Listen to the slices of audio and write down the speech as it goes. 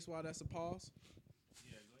Why that's a pause?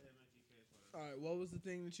 Yeah, go ahead and make your case for All that. right, what was the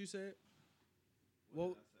thing that you said? What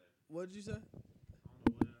did I say? What did you say? I don't know.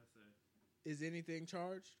 What did I say? Is anything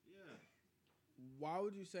charged? Yeah. Why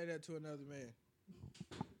would you say that to another man?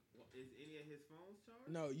 Well, is any of his phones charged?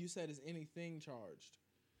 No, you said is anything charged.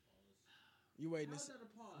 You waiting? How is that a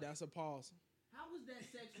pause? That's a pause. How is that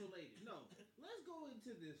sex related? No, let's go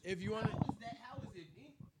into this. If you want How is that? How is it?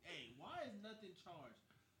 Hey, why is nothing charged?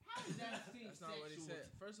 How is that seem That's sexual? not what he said.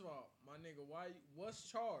 First of all, my nigga, what's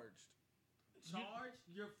charged? Charge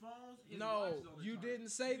your phones. His watch is No, on the you charge. didn't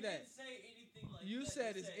say You that. didn't say anything like You that.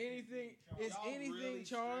 said You is said anything charged. is Y'all anything really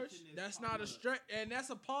charged? stretching this That's pause. not a stretch, and that's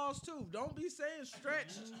a pause too. Don't be saying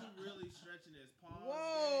stretched. You really stretching his pause.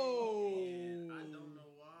 Whoa. Game, and I don't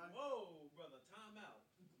know why. Whoa, brother, time out.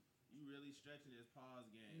 You really stretching his pause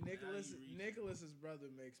game. Nicholas's brother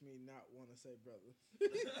makes me not want to say brother.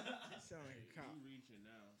 Sound like a cop. You reaching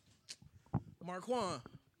now. Marquand,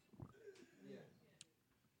 Yeah.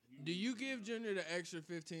 do you give Junior the extra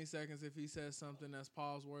 15 seconds if he says something that's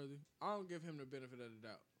pause worthy? I don't give him the benefit of the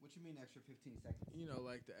doubt. What you mean extra 15 seconds? You know,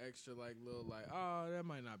 like the extra, like little, like, oh, that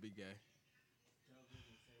might not be gay.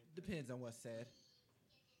 Depends on what's said.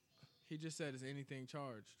 He just said, is anything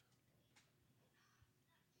charged?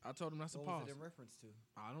 I told him that's a What was pause. it in reference to?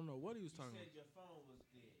 I don't know what he was You talking said about. your phone was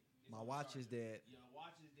dead. It's My on watch charger. is dead. Your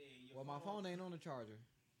watch is dead. Your Well, my phone ain't on the charger.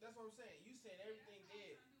 That's what I'm saying. You said everything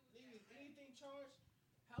dead. Nigga, is anything charged?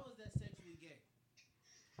 How is that sexually gay?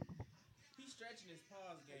 He's stretching his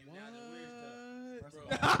pause game now. The weird What? stuff.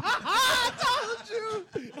 First I told you.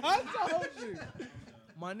 I told you.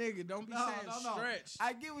 My nigga, don't be saying stretch.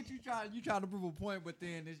 I get what you trying to prove a point, but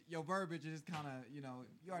then your verbiage is kind of, you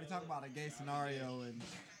already talked about a gay scenario and.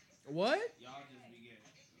 What? Y'all just be gay.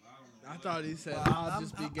 I don't know. I thought he said, Well, I'll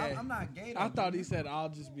just be gay. I'm not gay. I thought he said, I'll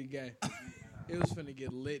just be gay. It was finna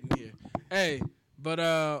get lit in here. Hey,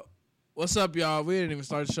 but what's up, y'all? We didn't even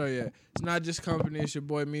start the show yet. It's not just company. It's your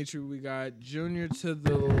boy Mitri. We got Junior to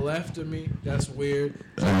the left of me. That's weird.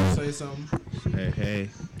 Trying to say something. Hey.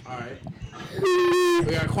 All right.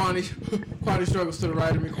 We got Kwani. Kwani struggles to the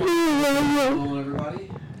right of me. Hello, everybody.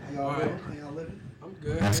 How y'all Alright. doing? How y'all living? I'm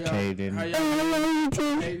good. That's How y'all- Caden. How y'all?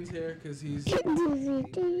 Caden's here because he's He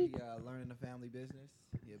learning the family business.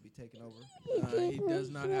 He'll be taking over. he does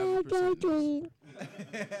not have a percentage.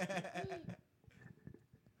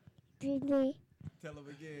 Tell him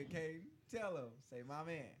again, Caden. Tell him. Say, my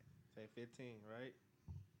man. Say 15, right?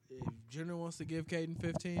 If Junior wants to give Caden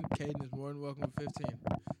 15, Caden is more than welcome to 15.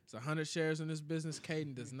 It's 100 shares in this business.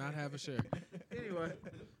 Caden does not have a share. Anyway,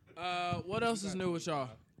 what else is new with y'all?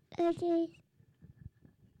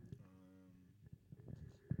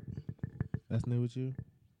 That's new with you?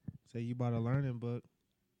 Say you bought a learning book.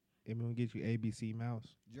 It gonna get you ABC Mouse.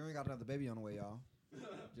 Junior got another baby on the way, y'all.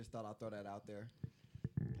 Just thought I'd throw that out there.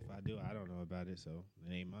 If I do, I don't know about it, so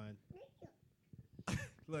it ain't mine.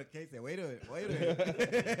 Look, Kate said, wait a minute.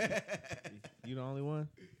 You the only one?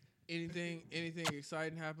 Anything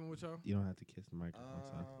exciting happen with y'all? You don't have to kiss the microphone,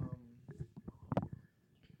 son.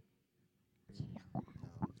 No.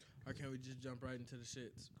 Or can we just jump right into the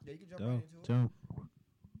shits? Yeah, you can jump right into it. Jump.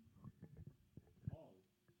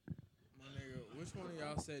 My nigga, which one of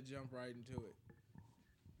y'all said jump right into it?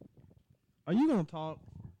 Are you gonna talk?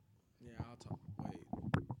 Yeah, I'll talk. Wait.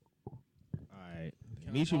 Alright.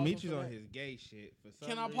 Can I pause him Michu's for on that? his gay shit. For some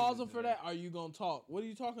Can I pause him reason for that? Are you gonna talk? What are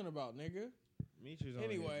you talking about, nigga? Michu's on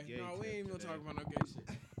Anyway, his gay no, we tip ain't even today. gonna talk about no gay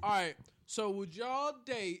shit. All right, so would y'all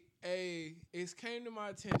date it came to my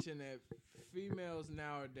attention that females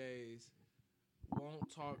nowadays won't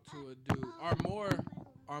talk to a dude,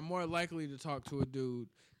 are more likely to talk to a dude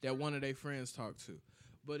that one of their friends talk to.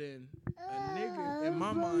 But in a nigga, in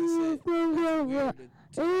my mindset,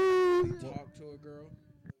 that's weird to talk to a girl.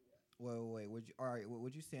 Wait.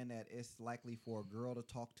 Would you saying that it's likely for a girl to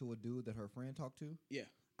talk to a dude that her friend talked to? Yeah,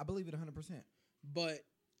 I believe it 100%. but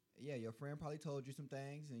Yeah, your friend probably told you some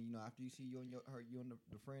things, and after you see you and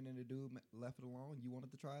the friend and the dude left it alone, you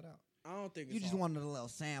wanted to try it out. I don't think You it's just all- wanted a little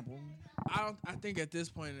sample. I think at this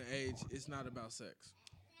point in age, it's not about sex.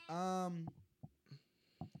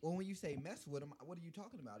 Well, when you say mess with them, what are you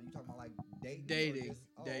talking about? Are you talking about like dating? Dating. Or just,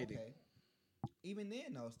 Dating. Okay. Even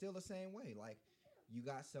then, though, still the same way. Like, you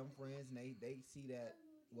got some friends, and they see that,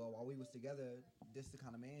 well, while we was together, this the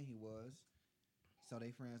kind of man he was. So they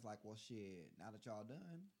friends like, well, shit, now that y'all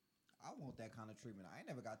done, I want that kind of treatment. I ain't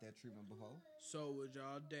never got that treatment before. So would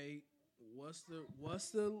y'all date? What's the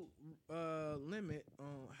limit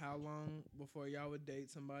on how long before y'all would date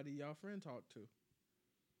somebody y'all friend talked to?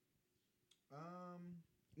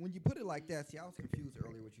 When you put it like that, see, I was confused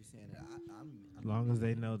earlier what you saying. I'm As long as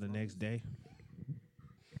they know the next day.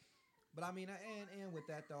 But I mean, and with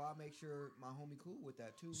that though, I make sure my homie cool with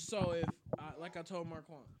that too. So if, like I told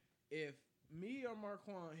Marquand, if me or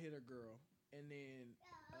Marquand hit a girl, and then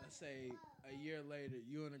say a year later,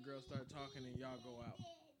 you and the girl start talking and y'all go out,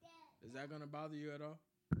 is that gonna bother you at all?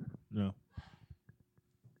 No.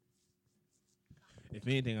 If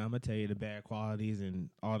anything, I'm gonna tell you the bad qualities and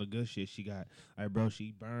all the good shit she got. All right, bro,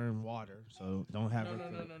 she burned water, so don't have her. No.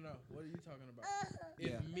 What are you talking about?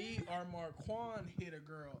 Yeah. If me or Marquand hit a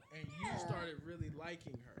girl and you started really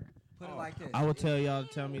liking her, Put it like this. I will tell y'all to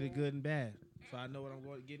tell me the good and bad, so I know what I'm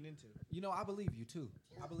getting into. You know, I believe you too.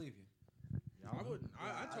 I believe you. I wouldn't.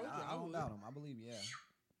 I told you I I don't would. doubt him. I believe you. Yeah.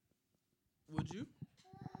 Would you?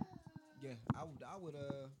 Yeah. I would. I don't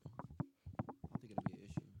think it'll be an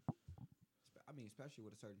issue. I mean, especially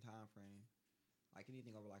with a certain time frame, like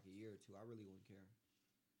anything over like a year or two, I really wouldn't care.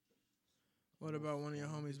 What about one of your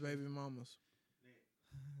homies' baby mamas?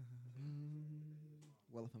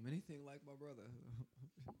 Well, if I'm anything like my brother,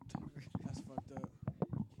 That's fucked up.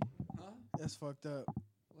 huh? That's fucked up.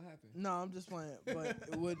 What happened? No, I'm just playing. But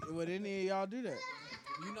would any of y'all do that?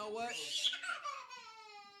 You know what?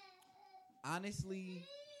 Honestly,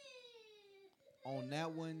 on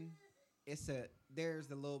that one, there's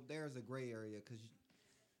a gray area because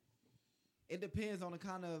it depends on the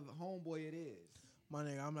kind of homeboy it is. My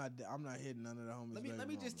nigga, I'm not hitting none of the homies. Let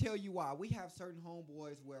me just tell you why. We have certain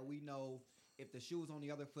homeboys where we know if the shoe was on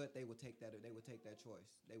the other foot, they would take that choice.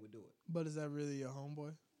 They would do it. But is that really your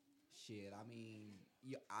homeboy? Shit, I mean,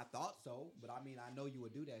 I thought so, but I mean, I know you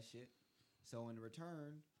would do that shit. So in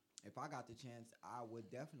return, if I got the chance, I would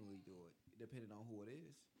definitely do it, depending on who it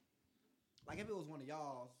is. Like if it was one of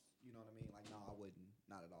y'all's, you know what I mean? Like, no, I wouldn't.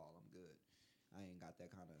 Not at all. I'm good. I ain't got that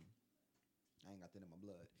in my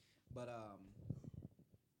blood. But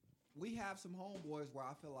we have some homeboys where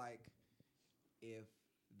I feel like if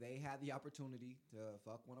they had the opportunity to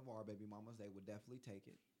fuck one of our baby mamas, they would definitely take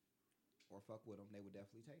it. Or fuck with them, they would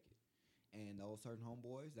definitely take it. And those certain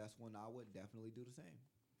homeboys, that's when I would definitely do the same.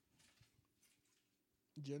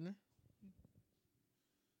 Jenner?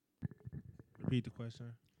 Repeat the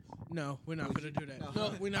question. No, we're not gonna do that.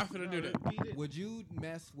 No, we're not gonna do that. Would you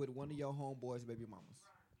mess with one of your homeboys' baby mamas?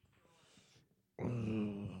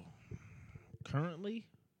 Currently?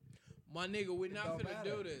 My nigga, we're not don't gonna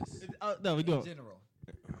matter. do this. No, we In go. general,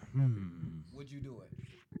 would you do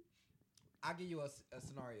it? I'll give you a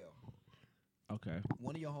scenario. Okay.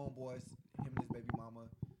 One of your homeboys, him and his baby mama,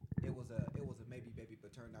 it was a maybe baby,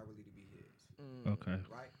 but turned out really to be his. Okay.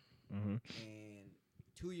 Right? Mm-hmm. And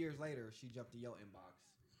 2 years later, she jumped in your inbox,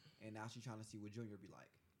 and now she's trying to see what Junior be like.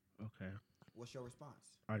 Okay. What's your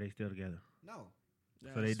response? Are they still together? No,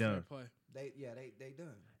 Yeah, So they it's fair done. play. they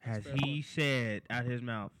done. Has fair he said out his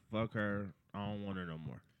mouth, "Fuck her, I don't want her no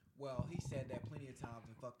more"? Well, he said that plenty of times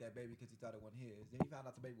and fucked that baby because he thought it wasn't his. Then he found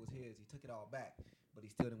out the baby was his. He took it all back, but he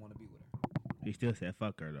still didn't want to be with her. He still said,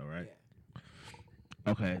 "Fuck her," though, right?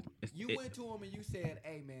 Yeah. Okay. You went to him and you said,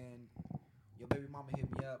 "Hey, man, your baby mama hit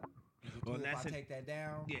me up. Is it Well, cool if that's I it. take that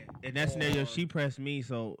down?" Yeah. In that scenario, Or- she pressed me,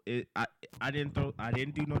 so I didn't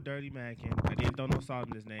do no dirty macking. I didn't throw no salt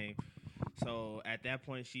in his name. So at that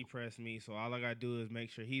point, she pressed me. So all I gotta do is make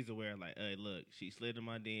sure he's aware. Like, hey, look, she slid in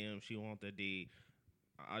my DM. She want the D.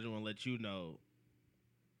 I just want to let you know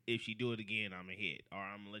if she do it again, I'm a hit, or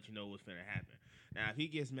I'm gonna let you know what's finna happen. Now, if he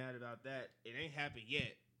gets mad about that, it ain't happened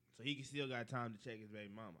yet, so he can still got time to check his baby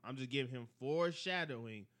mama. I'm just giving him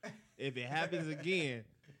foreshadowing. If it happens again,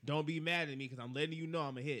 don't be mad at me because I'm letting you know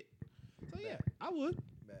I'm a hit. So yeah, I would.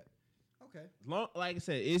 Bet. Okay. Like I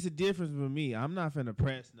said, it's a difference with me. I'm not finna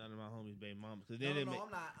press none of my homies' baby mamas because then No,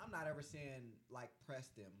 I'm not ever saying like press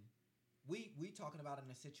them. We talking about in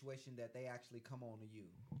a situation that they actually come on to you.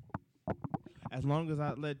 as long as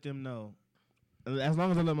I let them know, as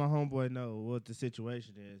long as I let my homeboy know what the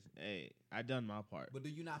situation is, hey, I done my part. But do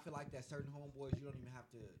you not feel like that certain homeboys you don't even have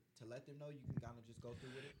to let them know? You can kind of just go through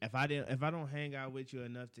with it. If I don't hang out with you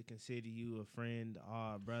enough to consider you a friend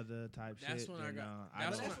or a brother type That's shit, when then, I got- But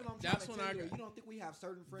that's that's when- what I'm that's trying when to I tell you. got- You don't think we have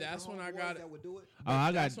certain friends That's and when I homeboys got it. that would do it?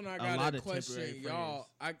 I That's got when I a got lot to of question temporary y'all.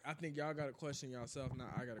 friends. I think y'all got to question yourself. Now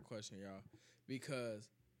I got to question y'all because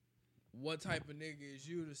what type of nigga is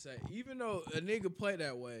you to say? Even though a nigga play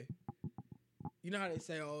that way, you know how they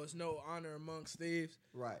say, "Oh, it's no honor amongst thieves."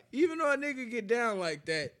 Right. Even though a nigga get down like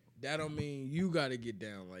that, that don't mean you got to get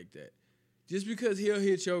down like that. Just because he'll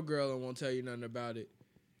hit your girl and won't tell you nothing about it,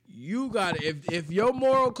 you got to. If your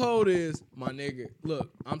moral code is, my nigga,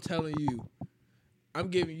 look, I'm telling you, I'm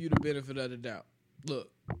giving you the benefit of the doubt.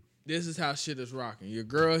 Look, this is how shit is rocking. Your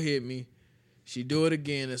girl hit me. She do it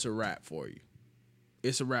again. It's a wrap for you.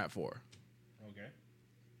 It's a wrap for her. Okay.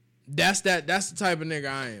 That's the type of nigga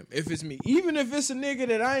I am. If it's me, even if it's a nigga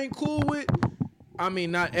that I ain't cool with, I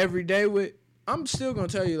mean not every day with, I'm still gonna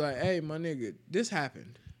tell you like, hey, my nigga, this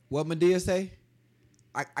happened. What Medea say?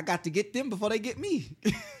 I got to get them before they get me.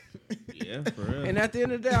 Yeah, for real. And at the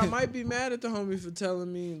end of the day, I might be mad at the homie for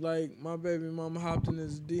telling me like my baby mama hopped in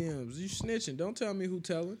his DMs. You snitching? Don't tell me who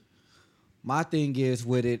telling. My thing is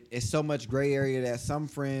with it's so much gray area that some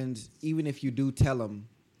friends, even if you do tell them,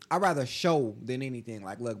 I'd rather show than anything.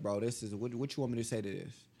 Like, look, bro, this is what you want me to say to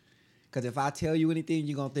this? Because if I tell you anything,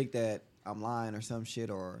 you're gonna think that I'm lying or some shit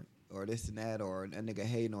or this and that, or a nigga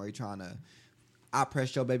hating, or he trying to. I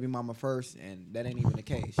pressed your baby mama first, and that ain't even the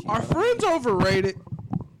case. Are friends overrated?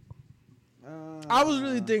 I was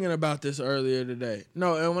really thinking about this earlier today.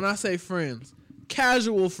 No, and when I say friends,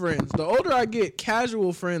 casual friends. The older I get,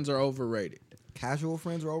 casual friends are overrated. Casual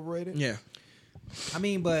friends are overrated? Yeah. I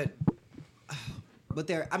mean, but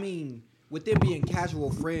they're, with them being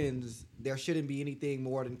casual friends, there shouldn't be anything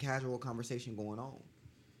more than casual conversation going on.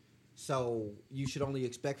 So you should only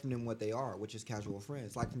expect from them what they are, which is casual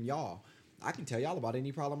friends. Like from y'all, I can tell y'all about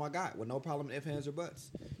any problem I got with no problem, ifs, ands, or buts.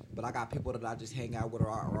 But I got people that I just hang out with or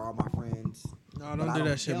all my friends. No, don't do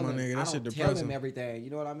that shit, my nigga. That shit depressing. I don't tell them everything. You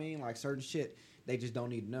know what I mean? Like certain shit, they just don't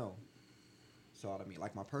need to know. So I mean,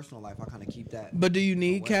 like my personal life, I kind of keep that. But do you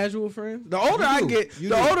need casual friends? The older I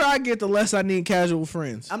get, the less I need casual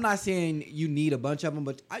friends. I'm not saying you need a bunch of them,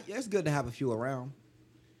 but it's good to have a few around.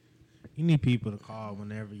 You need people to call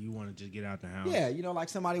whenever you want to just get out the house. Yeah, like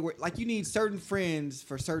somebody like you need certain friends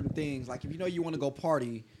for certain things. Like if you want to go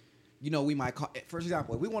party, we might call. For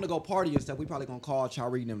example, if we want to go party and stuff, we probably gonna call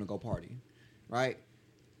Chari and them to go party, right?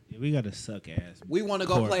 Yeah, we got to suck ass. We want to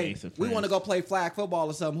go play. We want to go play flag football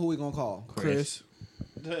or something. Who we gonna call? Chris.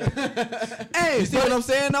 Hey, you see what I'm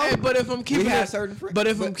saying though? Hey, but if I'm keeping it, certain friends. But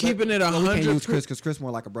if I'm keeping it 100, we can't use Chris because Chris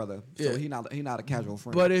more like a brother. So Yeah. he not a casual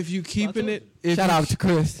friend. But if you keeping it, shout out to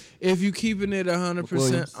Chris. If you keeping it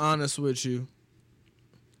 100% honest with you,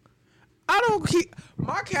 I don't keep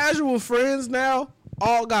my casual friends now.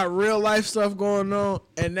 All got real life stuff going on,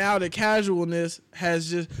 and now the casualness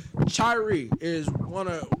has just. Chiri is one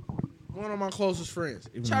of my closest friends.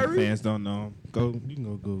 Even though the fans don't know, you can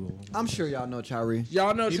go Google. I'm sure y'all know Chiri.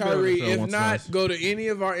 Y'all know He been on the Chiri. show If once not, twice. go to any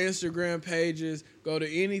of our Instagram pages. Go to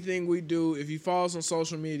anything we do. If you follow us on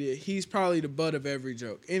social media, he's probably the butt of every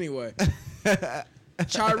joke. Anyway,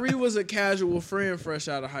 Chiri was a casual friend fresh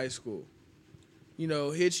out of high school.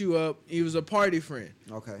 Hit you up. He was a party friend.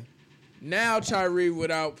 Okay. Now Chiri,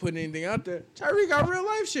 without putting anything out there, Chiri got real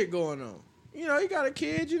life shit going on. He got a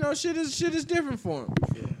kid. Shit is different for him.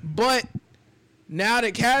 Yeah. But now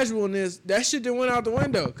the casualness, that shit done went out the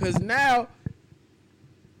window. Cause now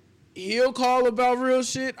he'll call about real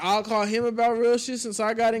shit. I'll call him about real shit. Since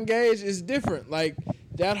I got engaged, it's different. Like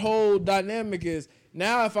that whole dynamic is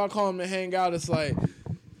now. If I call him to hang out, it's like,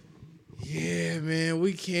 yeah, man,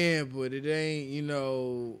 we can, but it ain't.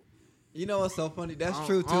 You know what's so funny? That's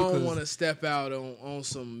true too. I don't want to step out on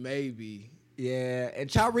some maybe. Yeah, and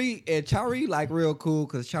Chari like real cool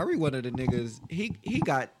because Chari one of the niggas. He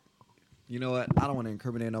got. You know what? I don't want to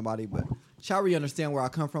incriminate nobody, but Chari understand where I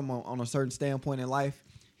come from on a certain standpoint in life.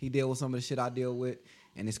 He deal with some of the shit I deal with,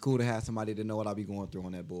 and it's cool to have somebody to know what I be going through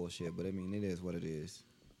on that bullshit. But I mean, it is what it is.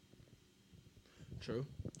 True.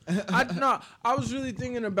 I was really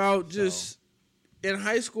thinking about just in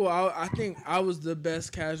high school. I think I was the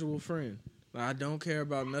best casual friend. Like, I don't care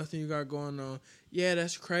about nothing you got going on. Yeah,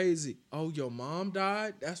 that's crazy. Oh, your mom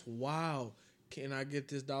died? That's wild. Can I get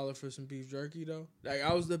this $1 for some beef jerky though? Like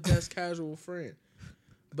I was the best casual friend.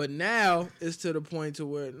 But now it's to the point to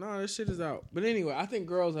where this shit is out. But anyway, I think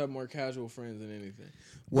girls have more casual friends than anything.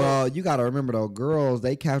 Well, you got to remember though, girls,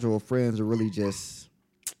 they casual friends are really just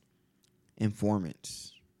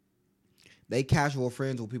informants. They casual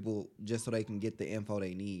friends with people just so they can get the info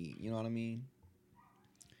they need. You know what I mean?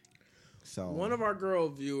 So one of our girl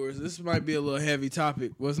viewers, this might be a little heavy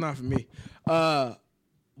topic. Well, it's not for me.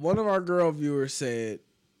 One of our girl viewers said,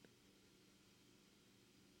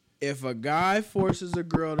 if a guy forces a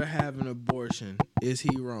girl to have an abortion, is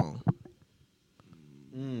he wrong?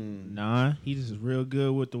 Nah, he just real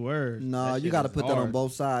good with the words. No, you got to put that on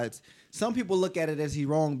both sides. Some people look at it as he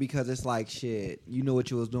wrong because it's like, shit, you know what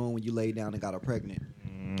you was doing when you laid down and got her pregnant.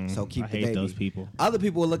 So keep the baby. I hate those people. Other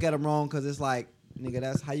people will look at him wrong because it's like, nigga,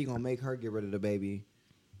 that's how you going to make her get rid of the baby.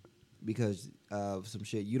 because of some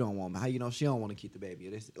shit you don't want. How you know she don't want to keep the baby?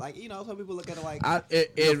 It's like, you know, some people look at it like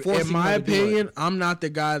in forcing my her to do opinion, it. I'm not the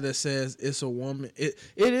guy that says it's a woman. It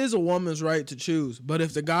is a woman's right to choose. But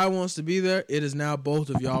if the guy wants to be there, it is now both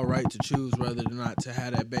of y'all right to choose whether or not to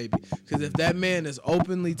have that baby. Because if that man is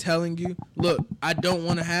openly telling you, look, I don't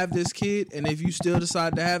want to have this kid, and if you still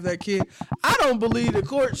decide to have that kid, I don't believe the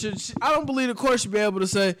court should be able to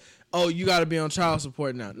say, oh, you got to be on child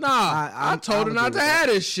support now. Nah, I told her not to have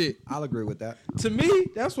this shit. I'll agree with that. To me,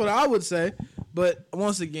 that's what I would say. But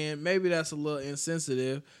once again, maybe that's a little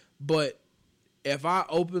insensitive. But if I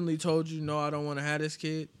openly told you, no, I don't want to have this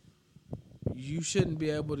kid, you shouldn't be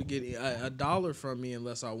able to get a dollar from me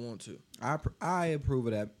unless I want to. I approve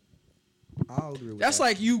of that. I'll agree with that. That's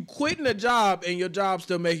like you quitting a job and your job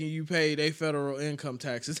still making you pay their federal income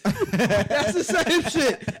taxes. That's the same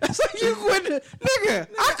shit. That's like you quitting. Nigga,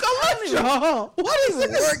 I left y'all. What is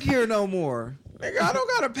doesn't this? work here no more. Nigga, I don't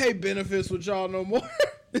gotta pay benefits with y'all no more.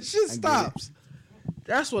 This shit stops.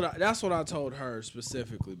 That's what I told her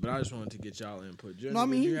specifically, but I just wanted to get y'all input. Jenna, No, I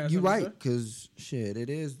mean, you're right, to say? because shit, it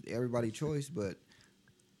is everybody's choice, but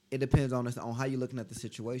it depends on how you're looking at the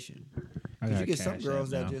situation. I Because got you get some Cash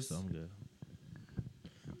girls App that now, just so I'm good.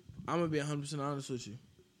 I'm gonna be 100% honest with you.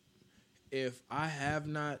 If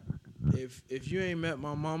you ain't met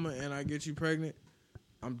my mama and I get you pregnant,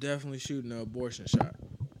 I'm definitely shooting an abortion shot.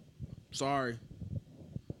 Sorry.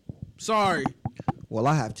 Well,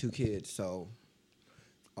 I have 2 kids, so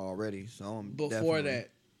already, so I'm Before definitely-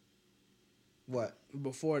 What?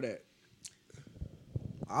 Before that.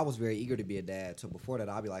 I was very eager to be a dad, so before that,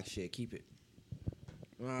 I'll be like, shit, keep it.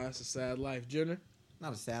 Wow, that's a sad life, Jenner.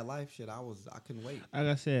 Not a sad life, shit. I couldn't wait. Like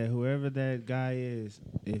I said, whoever that guy is,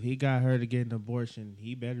 if he got her to get an abortion,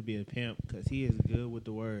 he better be a pimp because he is good with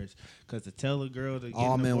the words. Because to tell a girl to get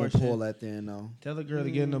All an men will abortion, pull that then, though. tell a girl to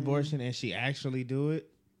get an abortion and she actually do it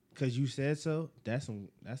because you said so, that's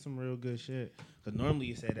some real good shit. Because normally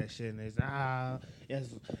you say that shit and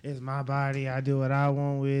it's my body, I do what I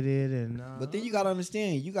want with it. And But then you got to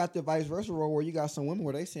understand, you got the vice versa role where you got some women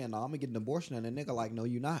where they saying, no, I'm going to get an abortion, and the nigga like, no,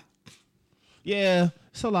 you not. yeah,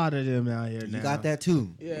 it's a lot of them out here now. You got that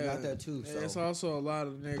too. Yeah. You got that too. And it's So. also a lot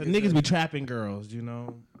of niggas. The niggas be trapping girls, you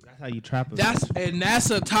know. That's how you trap a That's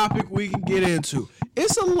a topic we can get into.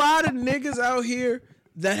 It's a lot of niggas out here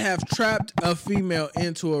that have trapped a female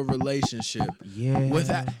into a relationship. Yeah.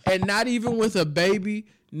 Without, and not even with a baby.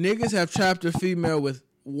 Niggas have trapped a female with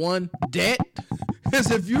one debt.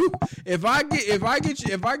 Because if I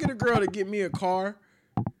get a girl to get me a car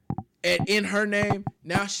and in her name,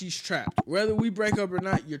 now she's trapped. Whether we break up or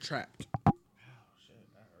not, you're trapped.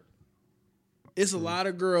 It's a lot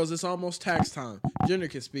of girls. It's almost tax time. Jenner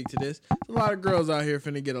can speak to this. There's a lot of girls out here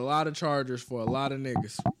finna get a lot of chargers for a lot of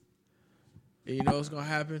niggas. And you know what's gonna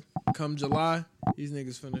happen? Come July, these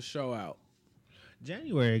niggas finna show out.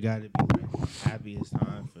 January got to be like the happiest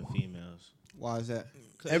time for females. Why is that?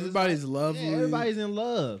 Everybody's lovely. Yeah, everybody's in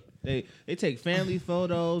love. They take family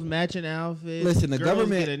photos, matching outfits. Listen, the Girls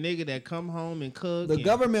government- get a nigga that come home and cook. The and-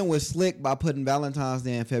 government was slick by putting Valentine's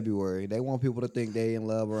Day in February. They want people to think they in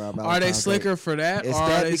love around Valentine's Are they Day. slicker for that? It's or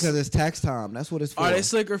that are they, because it's tax time. That's what it's for. are they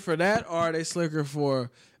slicker for that, or are they slicker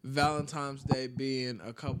for Valentine's Day being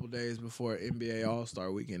a couple days before NBA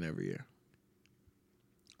All-Star Weekend every year?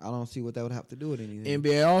 I don't see what that would have to do with anything.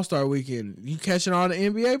 NBA All-Star Weekend, you catching all the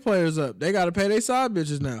NBA players up. They got to pay their side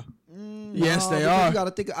bitches now. Yes, they because are. You got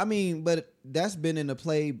to think. I mean, but that's been in the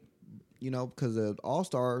play, you know, because the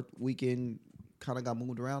All-Star Weekend kind of got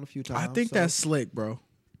moved around a few times. I think so that's slick, bro.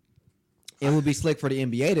 it would be slick for the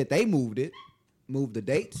NBA that they moved the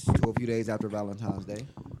dates to a few days after Valentine's Day.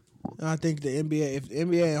 I think the NBA, if the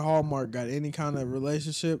NBA and Hallmark got any kind of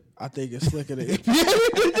relationship, I think it's slicker than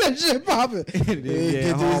NBA. That shit popping.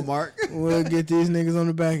 Yeah, Hallmark. We'll get these niggas on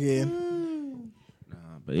the back end. Nah,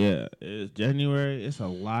 but yeah, it's January. It's a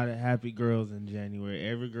lot of happy girls in January.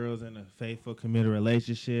 Every girl's in a faithful, committed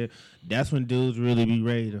relationship. That's when dudes really be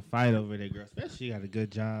ready to fight over their girl. Especially she got a good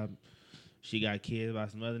job. She got kids by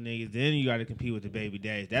some other niggas. Then you got to compete with the baby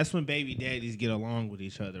daddies. That's when baby daddies get along with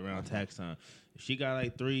each other around tax time. If she got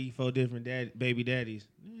like 3-4 different baby daddies,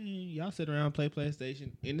 y'all sit around, play PlayStation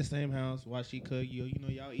in the same house, watch she cook. You know,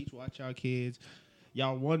 y'all each watch y'all kids.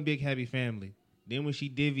 Y'all one big happy family. Then when she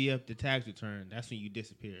divvy up the tax return, that's when you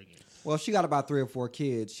disappear again. Well, if she got about 3 or 4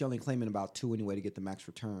 kids, she only claiming about 2 anyway to get the max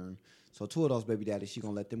return. So 2 of those baby daddies, she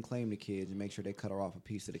gonna let them claim the kids and make sure they cut her off a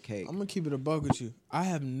piece of the cake. I'm gonna keep it a buck with you. I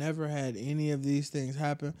have never had any of these things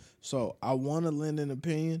happen, so I want to lend an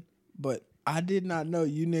opinion, but I did not know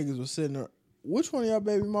you niggas was sitting which one of y'all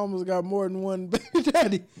baby mamas got more than one baby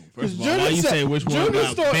daddy? First of all, why you say which one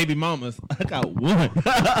got baby mamas? I got one. But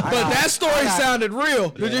that story sounded real.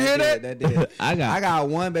 Did you hear that? That did. I got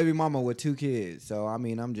one baby mama with 2 kids. So I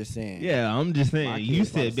mean, I'm just saying. Yeah, I'm just saying. You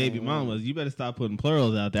said baby same mamas. one. You better stop putting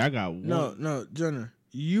plurals out there. I got one. No, Jenner.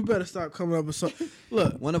 You better stop coming up with something.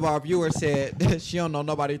 Look, One of our viewers said she don't know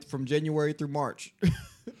nobody from January through March.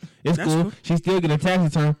 It's That's cool. cool. She still get a tax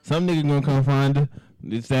return. Some nigga gonna come find her.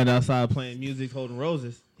 They stand outside playing music, holding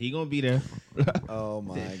roses. He gonna be there. Oh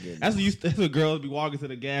my goodness. That's what girls be walking to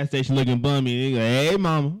the gas station looking bummy. And they go, "Hey,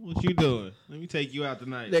 mama, what you doing? Let me take you out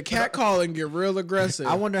tonight." the cat calling get real aggressive.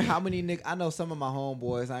 I wonder how many niggas. I know some of my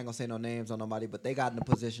homeboys. I ain't gonna say no names on nobody, but they got in a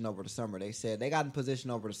position over the summer. They said they got in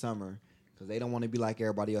position over the summer because they don't want to be like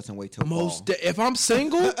everybody else and wait till fall. If I'm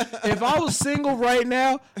single, if I was single right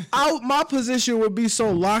now, my position would be so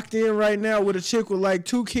locked in right now with a chick with like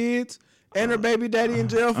 2 kids and her baby daddy in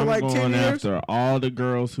jail for I'm like going 10 years. after all the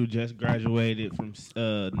girls who just graduated from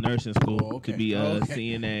nursing school to be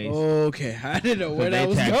CNAs. Okay, I didn't know where They that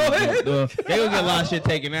was taxes going. They gonna get a lot of shit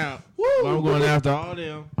taken out. But I'm going after all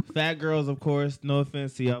them fat girls, of course. No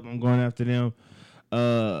offense to y'all, but I'm going after them.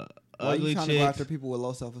 Why Ugly you trying to go chicks. after people with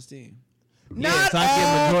low self-esteem? Not so I get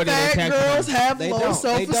all majority of their fat tax girls money. have They low don't.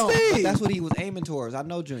 They don't. But self-esteem. that's what he was aiming towards. I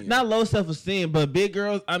know Junior. Not low self-esteem, but big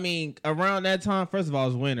girls. I mean, around that time, first of all,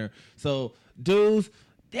 it's winter. So dudes,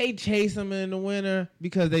 they chase them in the winter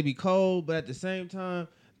because they be cold, but at the same time,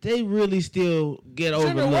 they really still get Junior,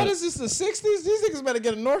 overlooked. what is this, the 60s? These niggas better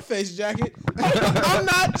get a North Face jacket. I'm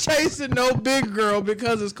not chasing no big girl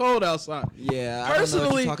because it's cold outside. Yeah, I don't know what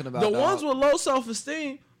Personally, you're talking about, the dog. ones with low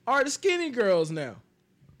self-esteem are the skinny girls now.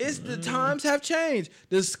 It's the times have changed.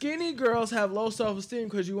 The skinny girls have low self-esteem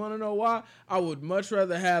because you want to know why? I would much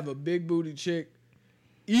rather have a big booty chick.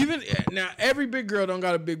 Even now, every big girl don't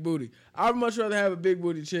got a big booty. I'd much rather have a big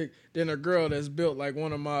booty chick than a girl that's built like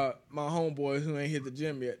one of my homeboys who ain't hit the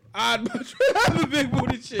gym yet. I'd much rather have a big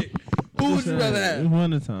booty chick. Who would you rather It's have?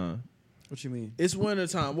 wintertime. What you mean? It's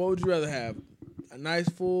wintertime. What would you rather have? A nice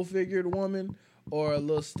full-figured woman or a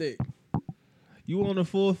little stick? You want a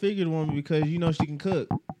full-figured woman because you know she can cook.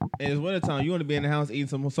 And it's wintertime. You want to be in the house eating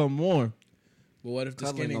something warm. But what if the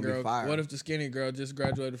Cuddling skinny gonna be girl? fire. What if the skinny girl just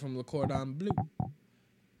graduated from Le Cordon Bleu?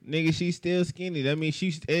 Nigga, she's still skinny. That means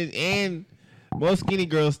she's and most skinny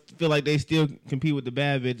girls feel like they still compete with the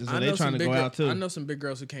bad bitches, so they trying to go out too. I know some big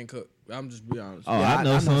girls who can't cook. I'm just be honest. Oh, I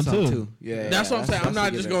know some too. Yeah, That's what I'm saying. I'm that's not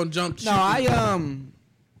a just given. gonna jump. No,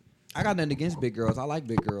 I got nothing against big girls. I like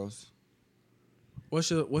big girls. What's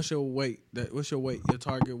your weight? What's your weight? Your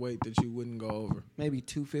target weight that you wouldn't go over? Maybe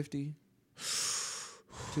 250.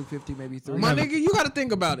 250, maybe 300. My nigga, you got to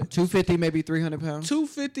think about it. 250, maybe 300 pounds.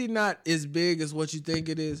 250 not as big as what you think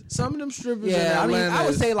it is. Some of them strippers in Yeah, I mean, Atlanta I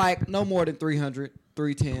would is- say like no more than 300,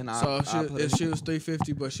 310. So if she it. was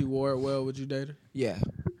 350 but she wore it well, would you date her? Yeah.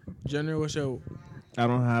 Jenner, what's your? I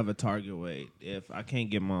don't have a target weight. If I can't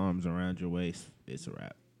get my arms around your waist, it's a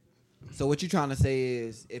wrap. So what you trying to say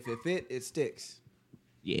is, if it fit, it sticks.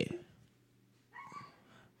 Yeah.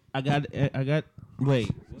 I got. Wait.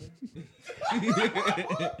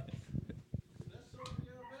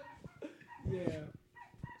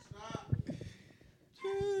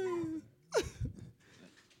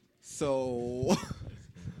 So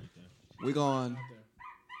we're going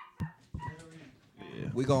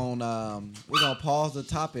we're gonna pause the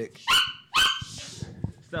topic.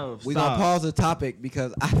 So We're gonna pause the topic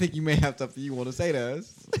because I think you may have something you want to say to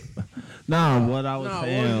us. Nah, what I was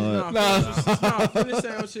saying was. Finish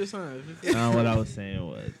saying what you're saying. Nah, what I was saying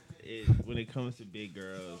was, when it comes to big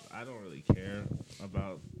girls, I don't really care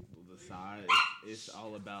about the size. It's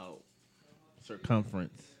all about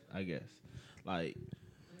circumference, I guess. Like,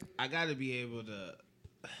 I gotta be able to.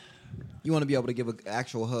 You want to be able to give an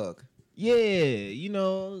actual hug. Yeah, you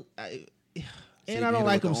know, you and can I hit don't it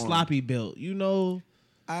like with them the arm. sloppy built. You know,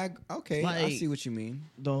 I Like- see what you mean.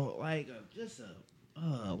 like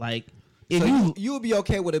if So you would be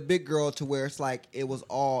okay with a big girl to where it's like it was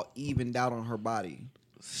all evened out on her body.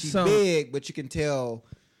 She's big, but you can tell.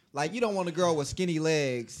 Like, you don't want a girl with skinny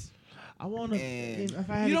legs. I want to. And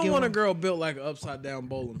You don't want a girl built like an upside down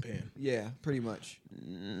bowling pin. Yeah, pretty much.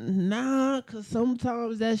 Nah, cause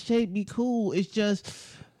sometimes that shape be cool. It's just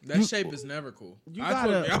That shape is never cool. You I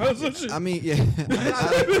told gotta- you, I was with you. I mean, yeah.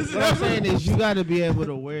 what I'm saying is you got to be able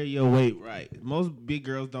to wear your weight right. Most big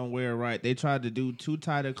girls don't wear it right. They try to do too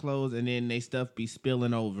tight of clothes and then they stuff be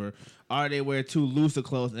spilling over or they wear too loose of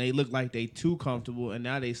clothes and they look like they too comfortable, and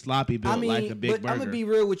now they sloppy built like a big but burger. I'm gonna be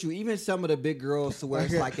real with you. Even some of the big girls to where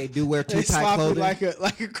it's like they do wear too They tight sloppy clothing.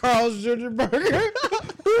 like a Carl's Jr. burger.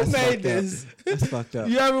 Who That's made fucked up. this? That's fucked up.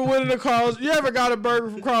 You ever went to Carl's? You ever got a burger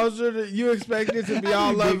from Carl's Jr.? You expect it to be all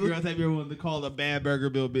Big lovely? girls have ever wanted to call a bad burger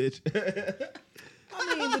built bitch.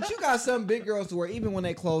 I mean, but you got some big girls to where even when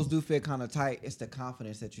they clothes do fit kind of tight, it's the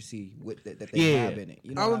confidence that you see with that they have in it.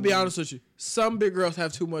 You know I'm what gonna be I mean? honest with you. Some big girls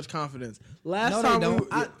have too much confidence. Last No, time they don't.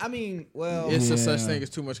 we, I mean, well, it's a Yeah. such thing as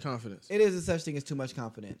too much confidence. it is a such thing as too much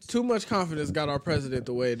confidence. Too much confidence got our president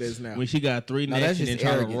the way it is now. When she got 3 No, necks that's and then just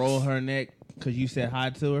try arrogance. to roll her neck because you said hi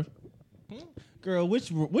to her. Girl, what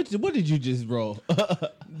did you just roll?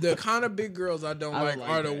 The kind of big girls I don't I don't like like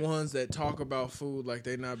are that. the ones that talk about food like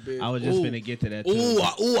they not big. I was just Ooh. finna get to that too.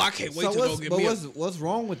 Ooh, I can't wait So to go what's, get but me. what's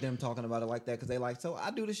wrong with them talking about it like that? Because they like, so I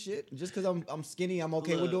do the shit just because I'm skinny, I'm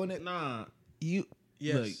okay with Look, doing it. Nah, you.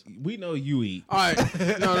 Yes. Look, we know you eat. All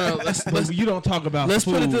right, no. Let's You don't talk about. let's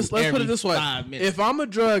put it food this. Let's put every it this way. 5 minutes. If I'm a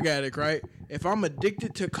drug addict, right? If I'm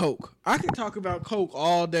addicted to coke, I can talk about coke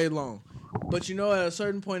all day long. But you know, at a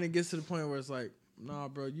certain point, it gets to the point where it's like, nah,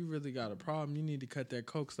 bro, you really got a problem. You need to cut that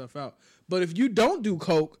coke stuff out. But if you don't do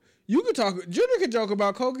coke, you can talk. Junior can joke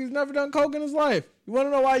about coke. He's never done coke in his life. You want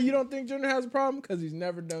to know why you don't think Junior has a problem? Because he's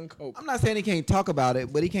never done coke. I'm not saying he can't talk about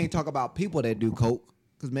it, but he can't talk about people that do coke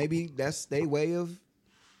because maybe that's their way of,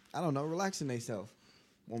 I don't know, relaxing themselves.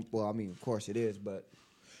 Well, I mean, of course it is, but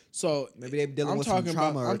So maybe they're dealing I'm with talking some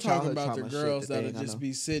trauma about or I'm talking childhood about the trauma shit girls that they that'll ain't got just no-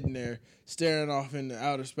 be sitting there staring off into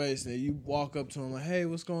outer space, and you walk up to them like, "Hey,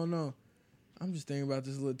 what's going on?" I'm just thinking about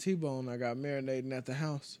this little T-bone I got marinating at the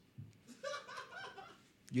house.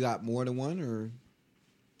 You got more than one, or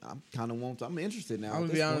I'm interested now. I'm at gonna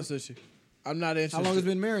this be point. honest with you. I'm not interested. How long has it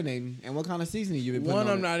been marinating, and what kind of seasoning you been putting One,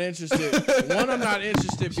 on I'm it? not interested. One, I'm not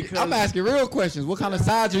interested because I'm asking real questions. What kind of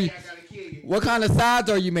sides are you? What kind of sides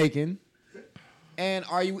are you making? And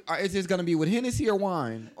is this gonna be with Hennessy or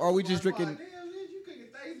wine, or are we just drinking?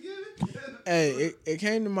 hey, it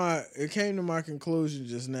came to my conclusion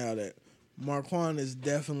just now that Marquand is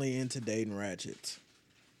definitely into dating ratchets.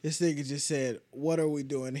 This nigga just said, "What are we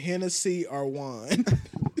doing, Hennessy or wine?"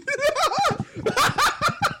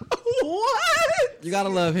 What? You gotta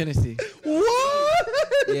love Hennessy. What?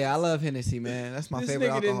 Yeah, I love Hennessy, man. That's my This favorite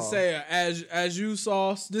nigga alcohol. didn't say as you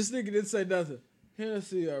sauce. This nigga didn't say nothing.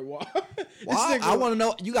 Hennessy or wine? Well, I want to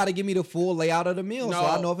know. You got to give me the full layout of the meal so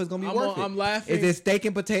I know if it's gonna be worth it. I'm laughing. Is it steak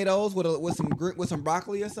and potatoes with some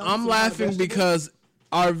broccoli or something? I'm some kind of laughing vegetable? because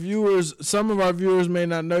our viewers, some of our viewers may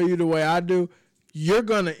not know you the way I do. You're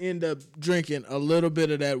gonna end up drinking a little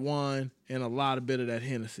bit of that wine and a lot of bit of that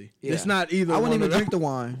Hennessy. Yeah. It's not either. I one wouldn't even of them. drink the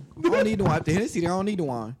wine. I don't need the wine. The Hennessy, I don't need the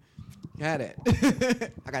wine. Had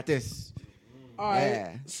that. I got this. All right.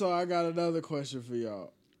 Yeah. So I got another question for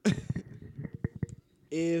y'all.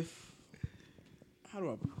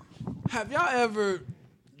 Have y'all ever,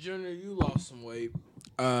 Junior? You lost some weight.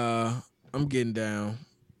 I'm getting down.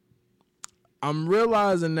 I'm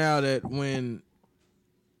realizing now that when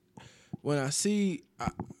I see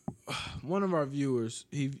one of our viewers,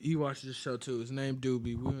 he watches the show too. His name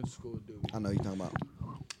Doobie. We went to school with Doobie. I know you're talking about.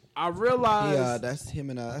 I realized. Yeah, that's him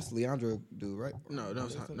and that's Leandro dude, right? No,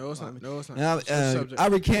 it's not. No, it's not. No, it's not. And It's the subject. I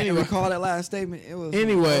can't Anyway. recall that last statement. It was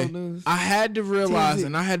Anyway, old news. I had to realize, TMZ.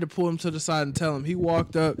 and I had to pull him to the side and tell him. He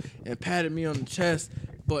walked up and patted me on the chest,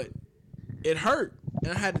 but it hurt,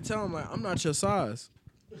 and I had to tell him like, I'm not your size.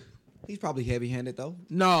 He's probably heavy-handed though.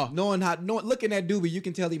 No, Looking at Doobie, you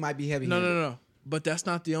can tell he might be heavy-handed. no. But that's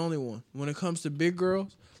not the only one. When it comes to big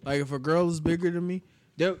girls, like if a girl is bigger than me,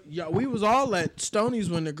 we was all at Stoney's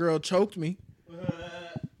when the girl choked me.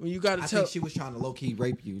 When you got I to tell. think she was trying to low-key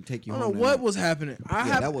rape you and take you I home. don't know that what night. was happening.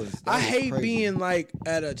 that was I hate crazy. being like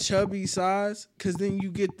at a chubby size, cause then you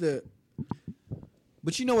get the.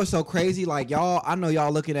 But you know what's so crazy? Like y'all, I know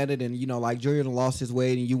y'all looking at it, and like Julian lost his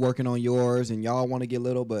weight, and you working on yours, and y'all want to get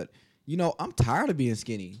little. But I'm tired of being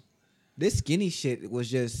skinny. This skinny shit was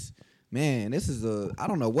just, man. This is I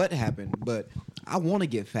don't know what happened, but I want to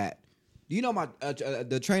get fat. You know,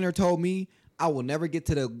 the trainer told me I will never get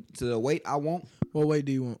to the weight I want. What weight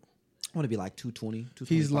do you want? I want to be like 220.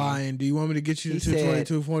 He's 225. lying. Do you want me to get you He to 220, said-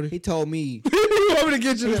 240? He told me. Do you want me to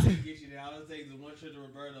get you to? Get you there. All it takes is one trip to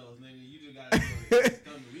Roberto's, nigga. You just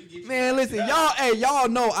got to. Man, listen, y'all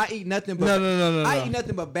know I eat nothing but No. I eat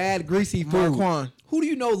nothing but bad greasy food. Marquand, Who do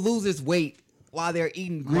you know loses weight while they're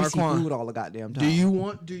eating greasy Marquand, food all the goddamn time? do you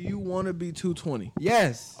want to be 220?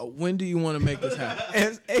 Yes. When do you want to make this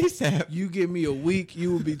happen? ASAP. You give me a week,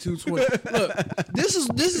 you will be 220. Look, this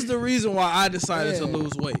is the reason why I decided to Yeah.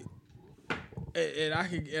 lose weight. And I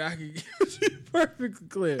can give it to you perfectly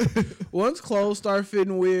clear. Once clothes start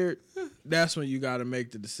fitting weird, that's when you got to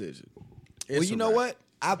make the decision. Well, you know what?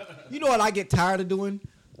 You know what I get tired of doing?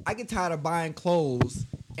 I get tired of buying clothes,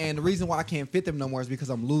 and the reason why I can't fit them no more is because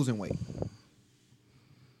I'm losing weight.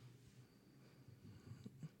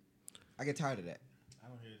 I get tired of that. I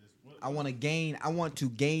don't hear this. I want to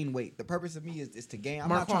gain weight. The purpose of me is to gain. I'm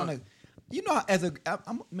Mark not trying to. You know,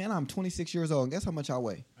 I'm 26 years old. And guess how much I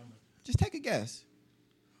weigh? Just take a guess.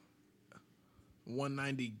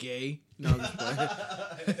 190 gay. No, I'm just playing.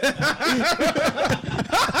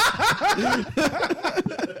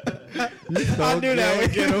 I knew that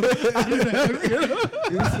would get him.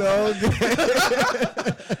 You so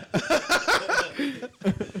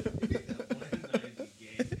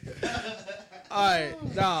All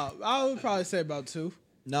right, nah, I would probably say about 2.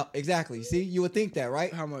 No, exactly. See, you would think that,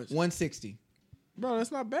 right? How much? 160. Bro,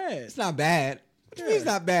 that's not bad. It's not bad. What do you mean it's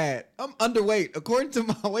not bad? I'm underweight. According to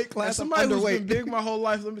my weight class, As somebody I'm who's underweight. been big my whole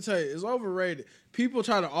life, let me tell you, it's overrated. People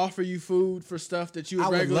try to offer you food for stuff that you I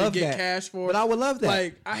would would regularly love get that. cash for. But I would love that.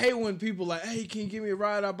 Like, I hate when people like, hey, can you give me a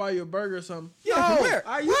ride? I'll buy you a burger or something. Yeah, no, from where?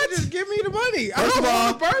 You can just give me the money. I First don't of all,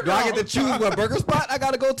 want a burger. do I get all to the choose time. what burger spot I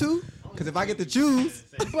gotta go to? Because if I get to choose,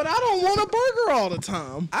 But I don't want a burger all the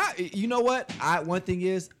time. you know what? One thing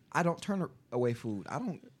is I don't turn away food. I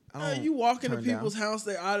don't. You walk into turn people's down. house,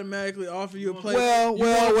 they automatically offer you a plate. Well, You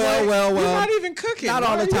want a plate? well. You're not even cooking. Not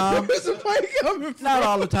all the time. Where's the plate coming from? Not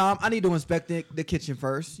all the time. I need to inspect the kitchen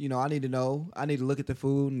first. You know, I need to know. I need to look at the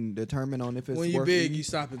food and determine on if it's When you're worth big, eating. you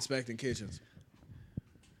stop inspecting kitchens.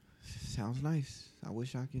 Sounds nice. I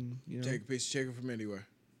wish I can. You know. Take a piece of chicken from anywhere.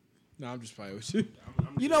 No, I'm just playing with you.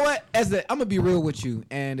 You know what? I'm gonna be real with you,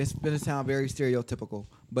 and it's gonna sound very stereotypical.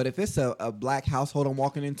 But if it's a black household I'm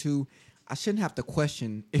walking into, I shouldn't have to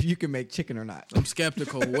question if you can make chicken or not. I'm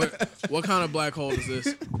skeptical. What kind of black hole is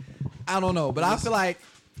this? I don't know, but I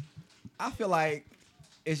feel like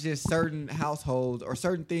it's just certain households or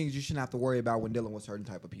certain things you shouldn't have to worry about when dealing with certain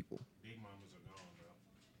type of people. Big mamas are gone,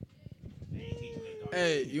 bro. They ain't teaching their daughter.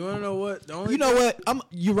 Hey, you want to know what? The only You know what?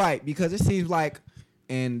 You're right, because it seems like,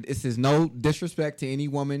 and this is no disrespect to any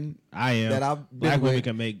woman I am. that I've been Black with, women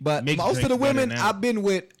can make but mixed most of the drinks better women now. I've been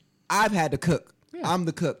with, I've had to cook. Yeah. I'm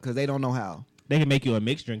the cook because they don't know how. They can make you a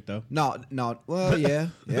mixed drink though. No. Well, yeah.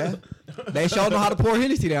 They sure know how to pour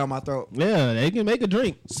Hennessy down my throat. Yeah, they can make a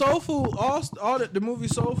drink. Soul Food, all the movie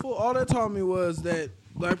Soul Food, all that taught me was that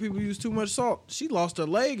black people use too much salt. She lost her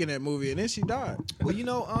leg in that movie and then she died. Well, you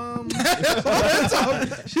know,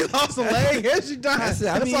 She lost a leg and she died. That's That's, it.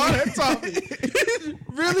 I all mean- that taught me.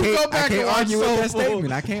 Really go I back can't and watch argue Soul with that Food.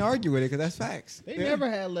 statement. I can't argue with it because that's facts. They never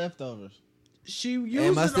had leftovers. She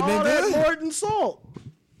used must have been all that good. more than salt.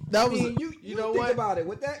 That I was mean, you know think what? about it.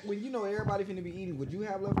 With that, when you know everybody finna be eating, would you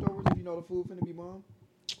have leftovers if you know the food finna be bomb?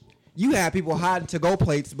 You had people hiding to-go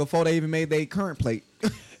plates before they even made their current plate.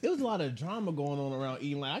 There was a lot of drama going on around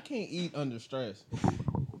eating. Like, I can't eat under stress.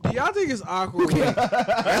 Do y'all think it's awkward? when-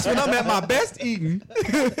 That's when I'm at my best eating.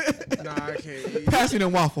 Nah, I can't eat. Pass me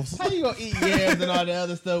them waffles. How you gonna eat yams and all the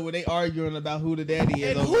other stuff when they arguing about who the daddy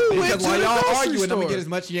is? And over who there? went Because to while the y'all grocery arguing, I'm store? gonna get as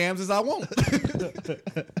much yams as I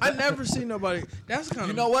want. I never see nobody. That's kind of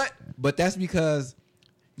You know what? But that's because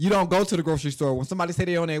you don't go to the grocery store. When somebody say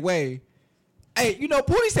they on their way, hey, you know,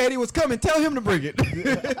 Pooty said he was coming. Tell him to bring it.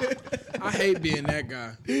 I hate being that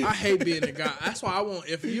guy. I hate being the guy. That's why I won't.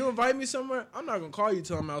 If you invite me somewhere, I'm not gonna call you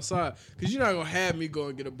till I'm outside because you're not gonna have me go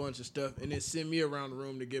and get a bunch of stuff and then send me around the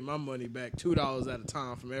room to get my money back $2 at a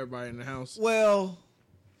time from everybody in the house. Well,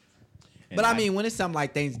 And but I mean, when it's something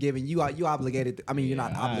like Thanksgiving, you obligated. I mean, you're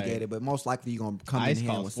not Yeah, obligated, but most likely you're gonna come Ice in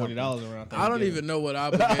hand with costs something. $40 around. I don't even know what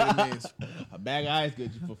obligated means. A bag of ice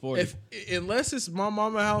good for 40. If unless it's my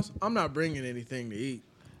mama's house, I'm not bringing anything to eat.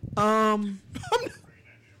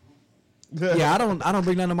 Yeah, I don't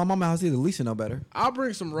bring nothing to my mama's house either. Lisa know better. I'll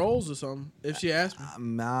bring some rolls or something if she asks me.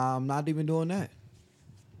 Nah, I'm not even doing that.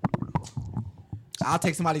 I'll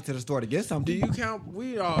take somebody to the store to get something. Do you count?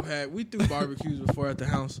 We threw barbecues before at the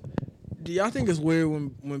house. Do y'all think it's weird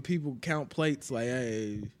when people count plates like,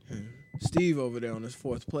 hey, Steve over there on his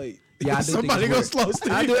 4th plate? Yeah, I do think Somebody it's go weird. slow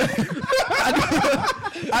Steve.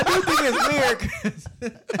 I do think it's weird.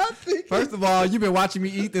 'cause First of all, you've been watching me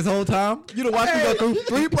eat this whole time. You done watched me go through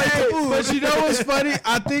 3 plates of food. But you know what's funny?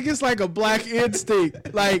 I think it's like a black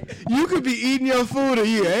instinct. Like, you could be eating your food and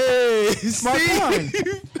you, hey, Marquand.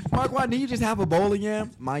 Steve. Marquand, do you just have a bowl of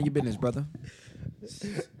yams? Mind your business, brother.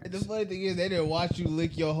 The funny thing is, they didn't watch you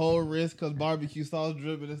lick your whole wrist because barbecue sauce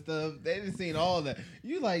dripping and stuff. They didn't seen all that.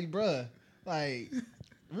 You like, bruh, like,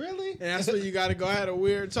 really? And that's when you got to go have a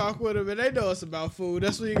weird talk with them, and they know it's about food.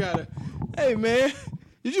 That's when you got to, hey, man,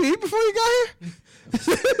 did you eat before you got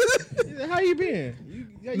here? How you you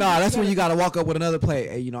been? Nah, that's when you gotta walk up with another plate.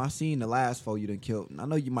 Hey, I seen the last 4 you done killed. I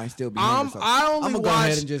know you might still be hungry, so I I'm only gonna go ahead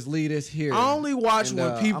watch. and just leave this here. I only watch And,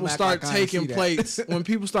 when people I'ma act start like I ain't taking see that. plates. When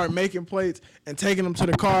people start making plates and taking them to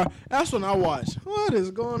the car, that's when I watch. What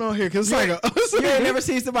is going on here? Because it's like You ain't never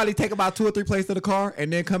seen somebody take about 2 or 3 plates to the car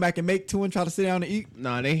and then come back and make 2 and try to sit down and eat?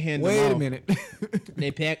 Nah, they hand them Wait off. a minute.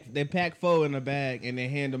 They pack 4 in a bag and they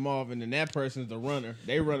hand them off, and then that person's the runner.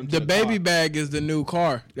 They run them to the the baby car. bag is the new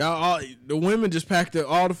car. The women just packed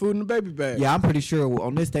all the food in the baby bag. Yeah, I'm pretty sure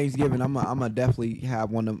on this Thanksgiving, I'm gonna definitely have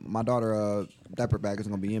one of my daughter diaper bag is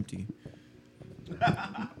gonna be empty.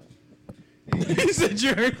 He said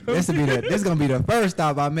you heard him. This is gonna be the first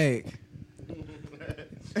stop I make.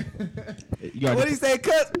 What he say,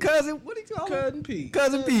 cousin? What he call him? Cousin Pete.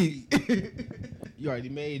 Cousin Pete. You already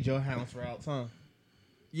made your house routes, huh?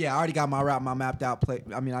 Yeah, I already got my route, my mapped out plate.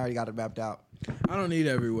 I already got it mapped out. I don't eat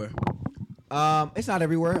everywhere. It's not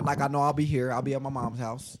everywhere. Like I know I'll be here. I'll be at my mom's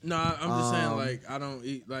house. No, I'm just saying, like, I don't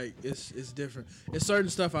eat, like, it's different. It's certain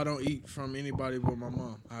stuff I don't eat from anybody but my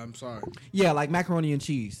mom. I'm sorry. Yeah, like macaroni and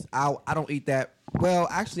cheese. I don't eat that. Well,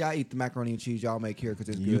 actually, I eat the macaroni and cheese y'all make here because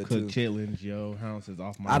it's You good cook too. chitlins, your house is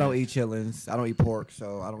off my I don't list. eat chitlins. I don't eat pork,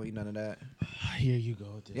 so I don't eat none of that. Here you go.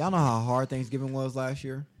 With this. Y'all know how hard Thanksgiving was last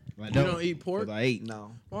year? I You don't eat pork? 'cause I ate.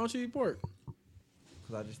 No, Why don't you eat pork?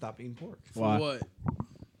 because I just stopped eating pork. For Why? what?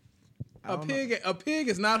 I A don't know. pig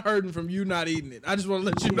is not hurting from you not eating it. I just want to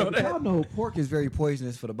let you know Y'all that. know pork is very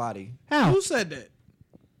poisonous for the body. Who said that?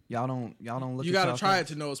 Y'all don't look. You got to try it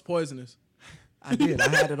to know it's poisonous. I did. I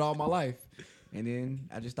had it all my life, and then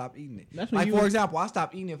I just stopped eating it. That's when Like you for was- example, I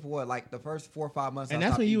stopped eating it for what, like the first 4 or 5 months. And I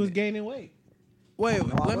that's stopped when you eating was it. gaining weight. Wait,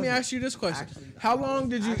 No, I let me wasn't. ask you this question. Actually, How long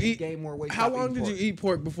did you eat? Gain more weight. How stopped long eating did you eat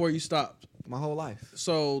pork before you stopped? My whole life.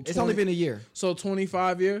 So It's only been a year. so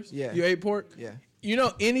 25 years. Yeah. You ate pork. Yeah. You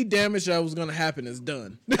know, any damage that was gonna happen is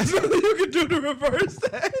done. There's nothing you can do to reverse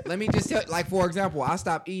that. Let me just tell. Like for example, I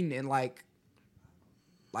stopped eating and like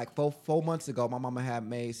 4 months ago, my mama had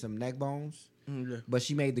made some neck bones. But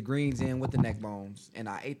she made the greens in with the neck bones, and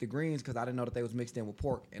I ate the greens because I didn't know that they was mixed in with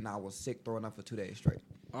pork, and I was sick throwing up for 2 days straight.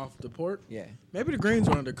 Off the pork. Yeah. Maybe the greens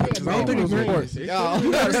were undercooked. 'cause I maybe don't think it was the pork. greens.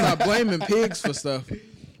 You gotta stop blaming pigs for stuff.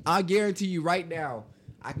 I guarantee you right now,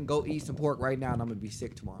 I can go eat some pork right now, and I'm gonna be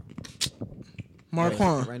sick tomorrow.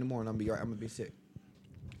 Marquand, Right in the morning, I'm gonna be sick.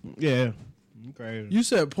 Yeah. Crazy. you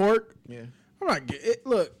said pork. Yeah. I'm not.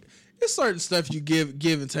 Look, it's certain stuff you give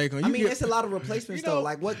and take on. You I mean, give- it's a lot of replacements You know, though.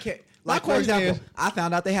 Like what can? my Like for question example, is- I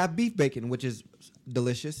found out they have beef bacon, which is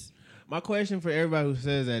delicious. My question for everybody who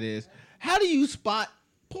says that is, how do you spot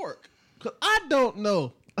pork? Because I don't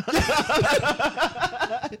know.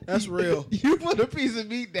 That's real. You put a piece of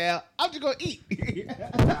meat down, I'm just going to eat.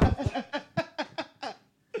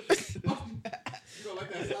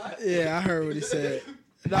 Yeah, I heard what he said.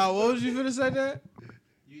 Nah, what was you finna say that?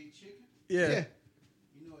 You eat chicken? Yeah. Yeah.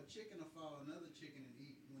 You know a chicken will follow another chicken and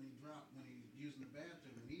eat when he's using the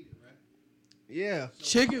bathroom and eat it, right? Yeah.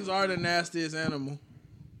 Chickens are the nastiest animal.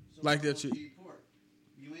 So Like why that don't you- eat pork?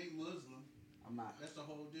 You ain't Muslim. I'm not. That's a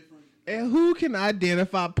whole different. And who can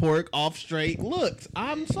identify pork off straight looks?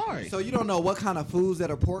 I'm sorry. So you don't know what kind of foods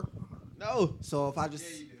that are pork. No. So if I just,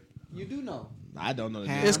 Yeah, you do. you do know. I don't know.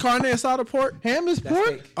 Ham. Is carne asada pork? Ham is That's pork?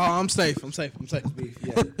 fake. Oh, I'm safe. I'm safe. I'm safe. Beef.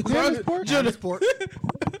 Yeah. Ham is pork? Ham is pork.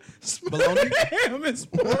 Bologna? Ham is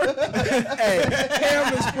pork. Hey,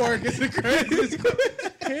 ham is pork. It's the craziest.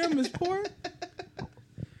 Ham is pork.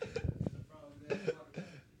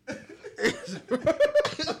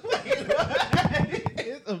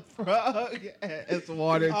 It's a frog. It's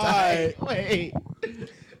watertight. Alright. Wait.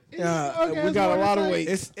 Yeah, we got a lot of weight.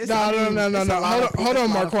 It's No. I mean, Hold it's a on, lot of hold on, food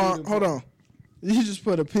in Marquand. Hold pork. on. You just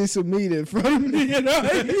put a piece of meat in front of me, and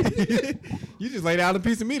I You just lay down a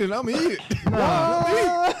piece of meat and I'm gonna eat it.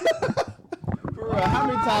 For real, how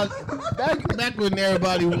many times back when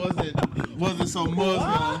everybody wasn't so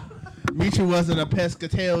Muslim, Michu wasn't a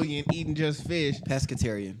pescatarian eating just fish.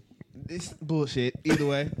 Pescatarian. It's bullshit. Either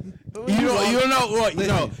way. You don't know what you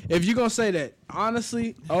know. Listen. If you're gonna say that,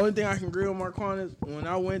 honestly, the only thing I can agree with Marquand is when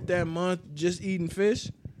I went that month just eating fish,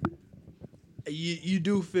 you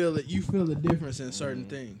do feel it. You feel the difference in certain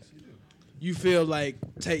things. You feel like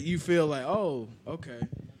oh, okay.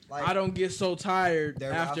 Like, I don't get so tired I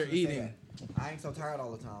was after gonna say eating. that. I ain't so tired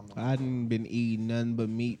all the time. I done been eating nothing but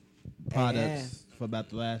meat products Yeah. for about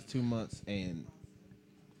the last 2 months, and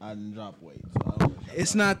I done dropped weight. So I don't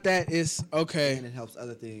It's not that. It's okay. And it helps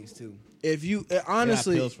other things too. If you I got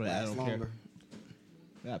honestly, pills for that. I Lasts don't care. longer.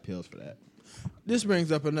 I got pills for that. this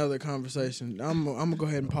brings up another conversation. I'm gonna go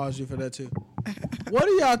ahead and pause you for that too. What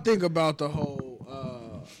do y'all think about the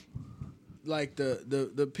whole like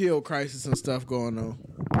the pill crisis and stuff going on?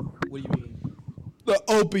 What do you mean? The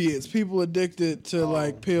opiates, people addicted to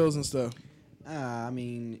like pills and stuff. I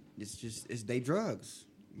mean, it's they drugs.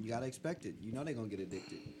 You gotta expect it. You know they're gonna get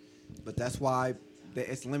addicted, but that's why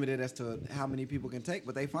it's limited as to how many people can take.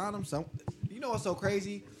 But they find them. Some, you know, what's so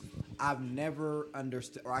crazy? I've never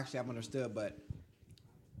understood, or actually I've understood, but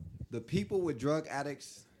the people with drug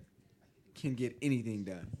addicts can get anything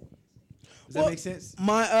done. Does that make sense?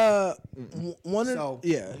 My one of So,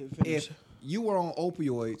 if you were on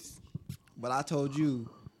opioids, but I told you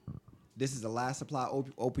this is the last supply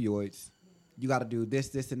of opioids, you got to do this,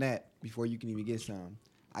 this, and that before you can even get some.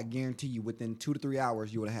 I guarantee you, within 2 to 3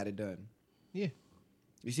 hours, you would have had it done. Yeah.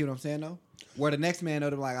 You see what I'm saying, though? Where the next man,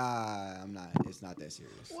 they're like, I'm not. It's not that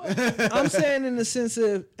serious. I'm saying in the sense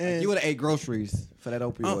of, and like you would have ate groceries for that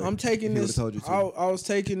opioid. I'm taking this. Told you to. I was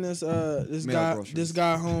taking this this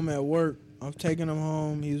guy home at work. I'm taking him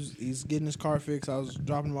home. He's getting his car fixed. I was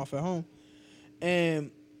dropping him off at home,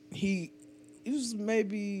 and he was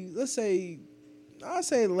maybe I'd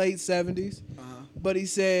say late 70s, but he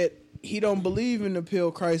said he don't believe in the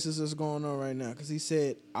pill crisis that's going on right now because he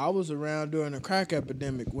said I was around during the crack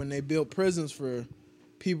epidemic when they built prisons for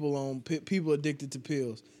people people addicted to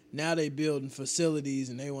pills. Now they building facilities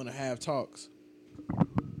and they want to have talks.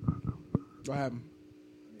 What happened?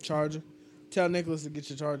 Charger? Tell Nicholas to get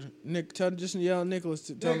your charger. Just yell at Nicholas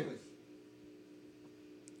to tell him.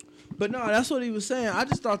 But no, that's what he was saying. I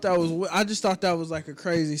just thought that was like a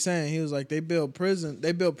crazy saying. He was like, they build prisons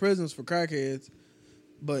for crackheads,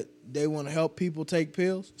 but they want to help people take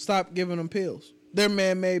pills. Stop giving them pills. They're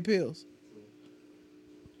man-made pills.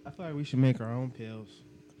 I feel like we should make our own pills.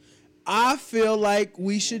 I feel like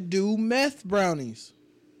we should do meth brownies.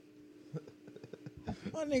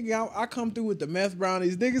 My nigga, I come through with the meth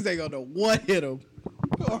brownies. Niggas ain't gonna know what hit them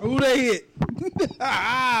or who they hit.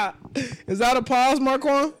 Is that a pause,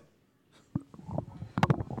 Marquand?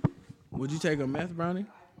 Would you take a meth brownie?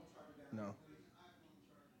 No.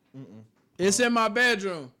 Mm-mm. It's in my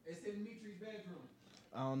bedroom. It's in Dimitri's bedroom.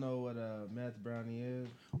 I don't know what a meth brownie is.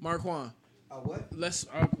 Marquand. What?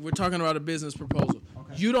 We're talking about a business proposal.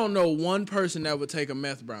 Okay. You don't know one person that would take a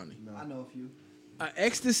meth brownie. No. I know a few. An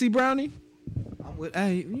ecstasy brownie? I'm with.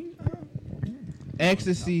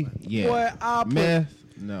 Ecstasy, yeah. Boy, meth,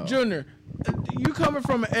 no. Junior, you coming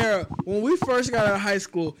from an era when we first got out of high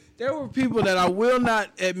school, there were people that I will not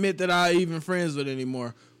admit that I even friends with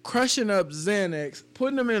anymore, crushing up Xanax,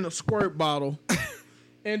 putting them in a squirt bottle,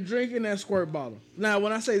 and drinking that squirt bottle. Now,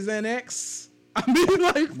 when I say Xanax, I mean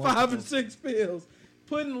like 5 or 6 pills,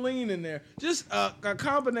 putting lean in there, just a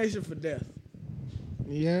combination for death.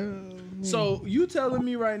 Yeah. So you telling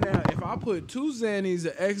me right now, if I put 2 Xannies,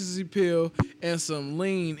 an ecstasy pill, and some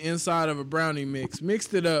lean inside of a brownie mix,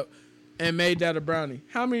 mixed it up, and made that a brownie,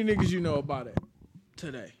 how many niggas you know about it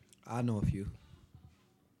today? I know a few.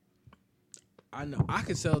 I know. I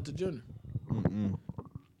could sell it to Junior. Mm-mm.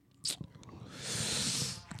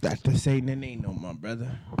 Dr. Satan ain't no my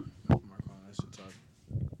brother.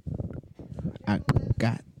 I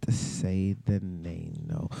got to say the name,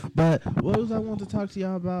 no. But what was I want to talk to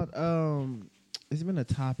y'all about? It's been a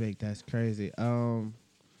topic that's crazy.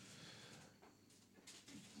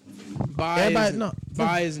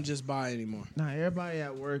 Buy isn't just buy anymore. Nah, everybody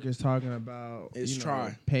at work is talking about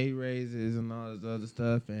pay raises and all this other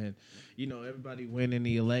stuff, and everybody winning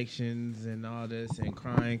the elections and all this and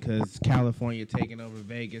crying because California taking over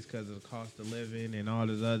Vegas because of the cost of living and all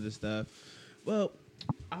this other stuff. Well,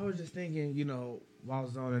 I was just thinking, while I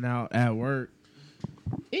was zoning out at work,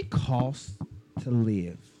 it costs to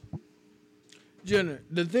live. Junior,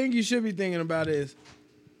 the thing you should be thinking about is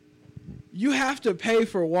you have to pay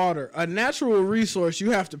for water. A natural resource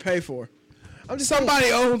you have to pay for.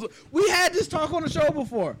 Somebody owns. We had this talk on the show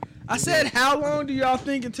before. I said, how long do y'all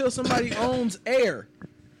think until somebody owns air?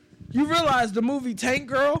 You realize the movie Tank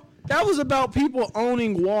Girl? That was about people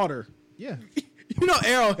owning water. Yeah.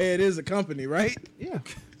 Arrowhead is a company, right? Yeah.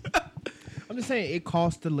 I'm just saying it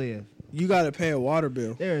costs to live. You got to pay a water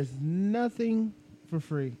bill. There is nothing for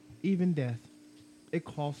free, even death. It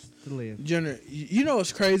costs to live. Junior, you know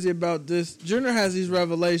what's crazy about this? Junior has these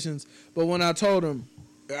revelations, but when I told him,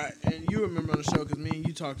 and you remember on the show because me and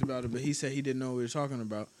you talked about it, but he said he didn't know what we were talking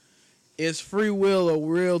about. Is free will a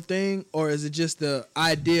real thing, or is it just the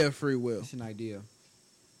idea of free will? It's an idea.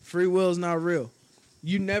 Free will is not real.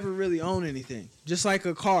 You never really own anything. Just like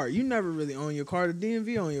a car. You never really own your car. The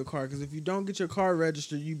DMV own your car, because if you don't get your car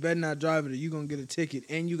registered, you better not drive it or you're going to get a ticket,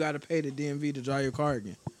 and you got to pay the DMV to drive your car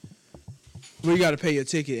again. Well, you got to pay your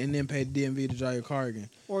ticket and then pay the DMV to drive your car again.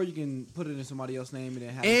 Or you can put it in somebody else's name and then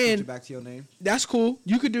have it switch it back to your name. That's cool.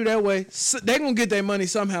 You could do that way. They're going to get their money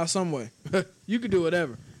somehow, some way. You could do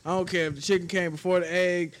whatever. I don't care if the chicken came before the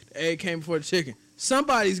egg came before the chicken.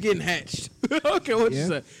 Somebody's getting hatched. Okay, what Yeah. you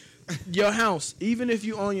say? Your house, even if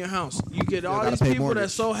you own your house, you get all gotta these pay people mortgage.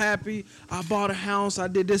 that's so happy. I bought a house. I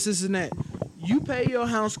did this, and that. You pay your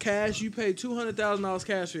house cash. You pay $200,000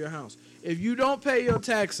 cash for your house. If you don't pay your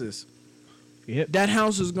taxes, Yep. that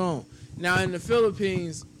house is gone. Now in the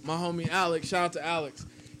Philippines, my homie Alex, shout out to Alex,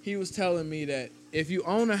 he was telling me that if you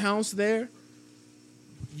own a house there,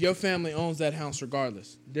 your family owns that house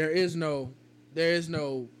regardless. There is no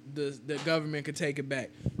the government could take it back.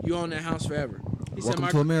 You own that house forever. Welcome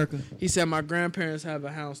to America. He said my grandparents have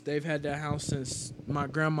a house. They've had that house since my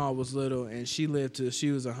grandma was little, and she lived till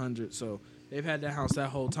she was 100. So they've had that house that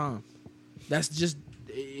whole time. That's just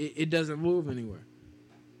it doesn't move anywhere.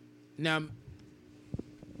 Now,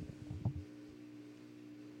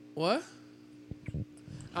 what?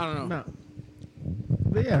 I don't know. No.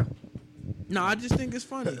 But yeah. No, I just think it's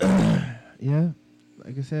funny. Yeah.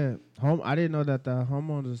 Like I said, I didn't know that the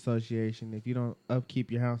homeowners association, if you don't upkeep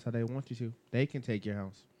your house how they want you to, they can take your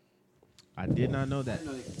house. I did not know I that.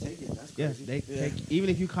 didn't know they could take it. That's Yeah, crazy. they take, even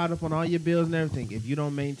if you caught up on all your bills and everything, if you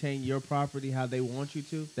don't maintain your property how they want you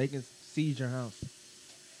to, they can seize your house.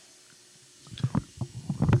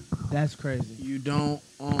 That's crazy. You don't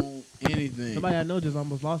own anything. Somebody I know just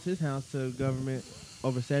almost lost his house to the government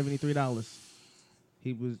over $73.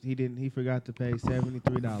 He forgot to pay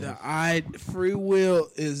 $73. Free will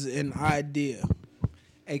is an idea.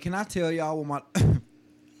 Hey, can I tell y'all what my?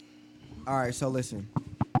 All right, so listen.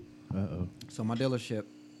 Uh-oh. So my dealership,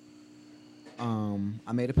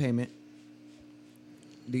 I made a payment.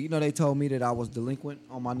 Do you know they told me that I was delinquent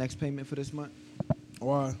on my next payment for this month?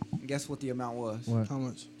 Why? Guess what the amount was? What? How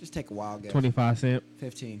much? Just take a wild guess. 25 cents.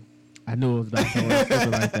 15. I knew it was about something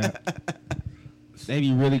stupid like that. They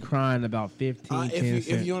be really crying about 15, 10 if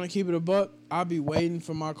cents. you want to keep it a buck, I'll be waiting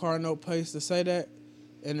for my car note place to say that.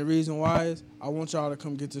 And the reason why is I want y'all to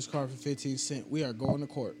come get this car for 15 cents. We are going to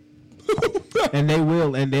court. And they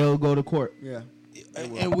will, and they'll go to court. Yeah.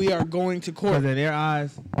 And we are going to court. Because in their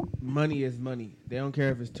eyes, money is money. They don't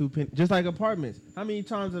care if it's 2 pennies. Just like apartments. How many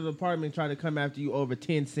times does an apartment try to come after you over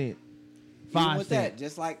 10 cents? 5 Even with cents. that,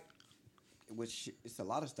 just like, which it's a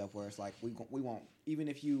lot of stuff where it's like we won't, even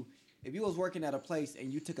if you was working at a place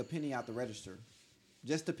and you took a penny out the register,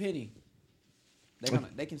 just a penny,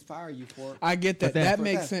 they can fire you for it. I get that. But That for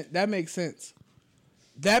makes that. sense. That makes sense.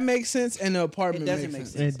 That makes sense, and the apartment It doesn't makes make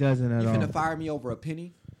sense. sense. It doesn't at You all. finna fire me over a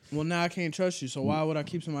penny? Well, now I can't trust you. So why would I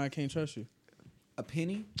keep somebody I can't trust you? A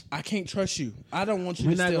penny? I can't trust you. I don't want you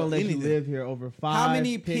We're to not steal gonna let anything. you live here over 5 How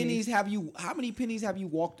many pennies have you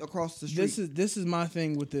walked across the street? This is my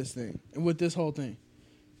thing with this thing and with this whole thing.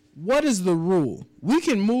 What is the rule? We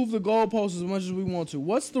can move the goalposts as much as we want to.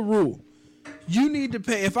 What's the rule? You need to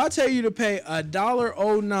pay. If I tell you to pay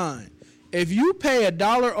 $1.09, if you pay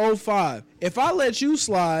 $1.05, if I let you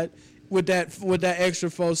slide with that extra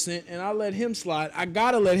 4 cents and I let him slide, I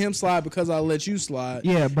gotta let him slide because I let you slide.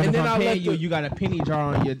 Yeah, but And if then I I'm let paying you, the- you got a penny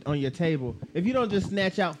jar on your table. If you don't just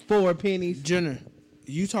snatch out 4 pennies, Jenner,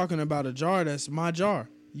 you talking about a jar? That's my jar.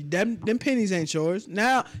 Them pennies ain't yours.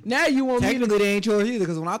 Now you want me to Technically, they ain't yours either,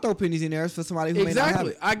 because when I throw pennies in there, it's for somebody who may not have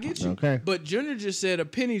exactly. it. I get you. Okay. But Junior just said a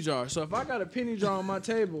penny jar. So if I got a penny jar on my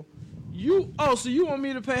table, so you want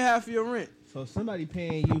me to pay half of your rent? so somebody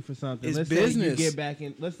paying you for something. It's let's say you business. get back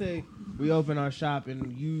in. Let's say we open our shop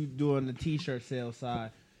and you doing the T-shirt sales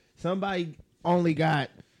side. Somebody only got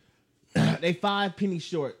they 5 pennies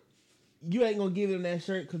short. You ain't gonna give them that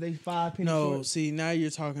shirt because they 5 pennies No, short. see now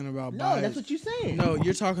you're talking about No, buyers. that's what you're saying. No,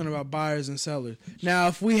 you're talking about buyers and sellers. Now,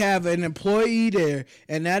 if we have an employee there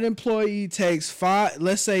and that employee takes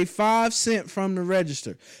let's say 5 cents from the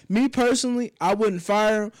register, me personally, I wouldn't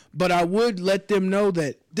fire him, but I would let them know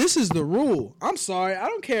that this is the rule. I'm sorry, I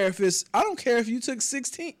don't care if you took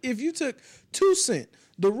 16, if you took 2 cents.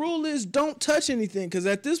 The rule is don't touch anything because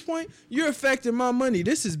at this point, you're affecting my money.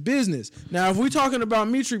 This is business. Now, if we're talking about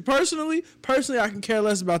Mitri personally, I can care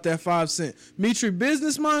less about that 5 cents. Mitri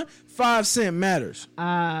business mind, 5 cents matters.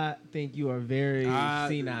 I think you are very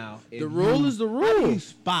senile. The rule is the How do rule. you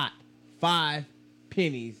spot 5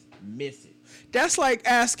 pennies missing? That's like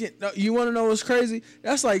asking, you want to know what's crazy?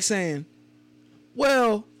 That's like saying,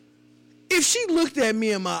 well, if she looked at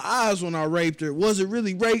me in my eyes when I raped her, was it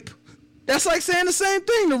really rape? That's like saying the same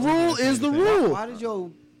thing. The rule is the rule. Why did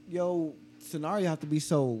your scenario have to be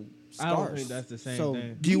so I sparse? don't think that's the same So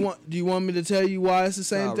thing. Do you want me to tell you why it's the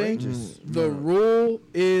same thing? outrageous. The rule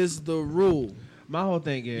is the rule. My whole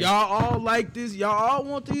thing is Y'all all like this. Y'all all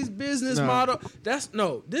want these business No. model.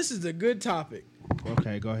 This is a good topic.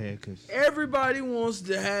 okay. Go ahead, cause Everybody wants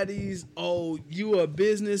to have these, oh, you a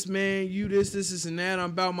businessman, you this, and that,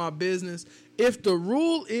 I'm about my business. If the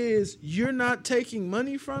rule is you're not taking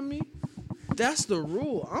money from me, that's the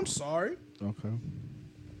rule. I'm sorry. Okay.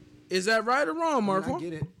 Is that right or wrong, Marco? I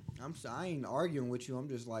get it. I ain't arguing with you. I'm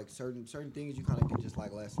just like certain things you kind of can just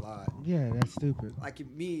like let slide. Yeah, that's stupid. Like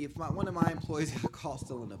if one of my employees got caught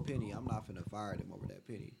stealing a penny, I'm not finna fire them over that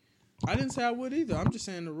penny. I didn't say I would either. I'm just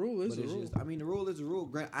saying the rule is the rule. The rule is the rule.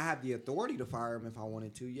 Grant, I have the authority to fire him if I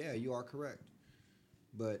wanted to. Yeah, you are correct.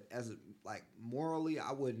 But morally,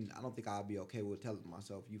 I don't think I'd be okay with telling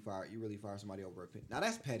myself you really fire somebody over a penny. Now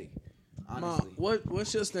that's petty. Honestly. Mom,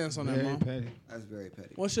 what's your stance on that, Very Mom? petty. That's very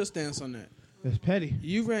petty. What's your stance on that? That's petty.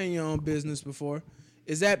 You ran your own business before.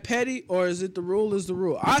 Is that petty or is it the rule is the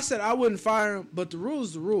rule? I said I wouldn't fire him, but the rule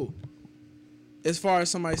is the rule. As far as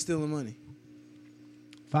somebody stealing money.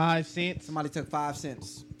 5 cents. Somebody took 5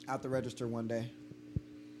 cents out the register one day.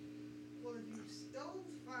 Well, if you stole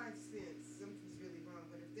 5 cents, something's really wrong.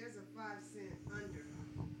 But if there's a 5 cent under,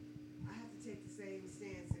 I have to take the same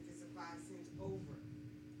stance if it's a 5 cents over.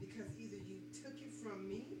 Because either you took it from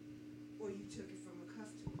me or you took it from a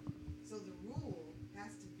customer. So the rule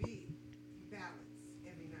has to be balance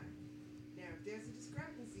every night. Now, if there's a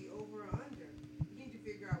discrepancy over or under, you need to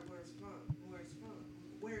figure out where it's from.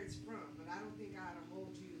 But I don't think I ought to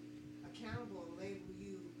hold you accountable and label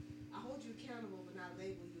you. I hold you accountable, but not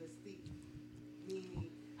label you as thief.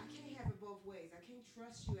 Meaning, I can't have it both ways. I can't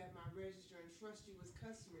trust you at my register and trust you as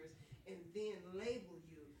customers and then label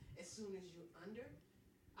you as soon as you're under.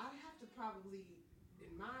 I'd have to probably,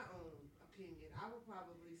 in my own opinion, I would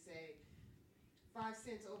probably say 5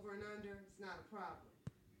 cents over and under, it's not a problem.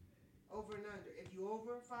 Over and under. If you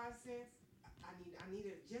over 5 cents, I need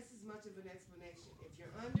just as much of an explanation. If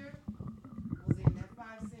you're under, well then that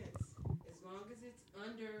 5 cents, as long as it's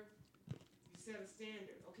under, you set a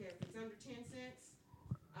standard. Okay, if it's under 10 cents,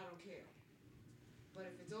 I don't care. But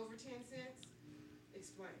if it's over 10 cents,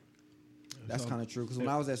 explain. That's kind of true. Because when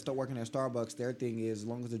I was working at Starbucks, their thing is as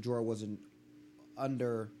long as the drawer wasn't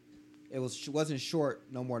under, wasn't short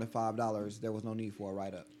no more than $5, there was no need for a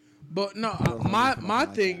write up. But no, my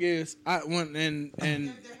thing is there has to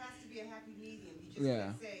be a happy medium. You just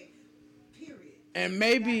can't say period. And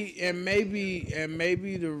maybe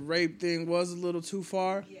the rape thing was a little too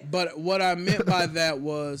far. Yeah. But what I meant by that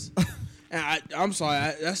was, and I'm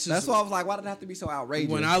sorry, that's why I was like, why did it have to be so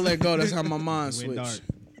outrageous? When I let go, that's how my mind switched.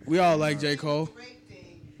 We all like J. Cole.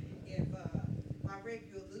 If I rape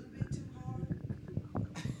you a little bit too hard, or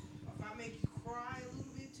if I make you cry a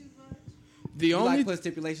little bit too much. The only put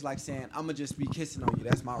stipulation like saying I'm gonna just be kissing on you.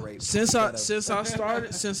 That's my rape. Since I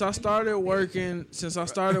started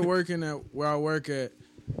working at where I work at,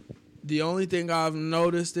 the only thing I've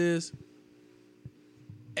noticed is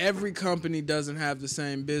every company doesn't have the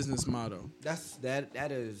same business model.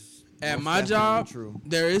 That is at my job. True.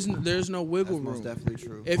 There's no wiggle That's room. Most definitely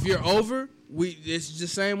true. If you're over, it's the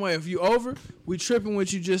same way. If you over, we tripping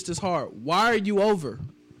with you just as hard. Why are you over?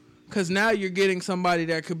 Because now you're getting somebody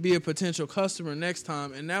that could be a potential customer next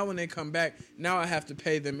time, and now when they come back, now I have to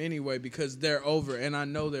pay them anyway because they're over, and I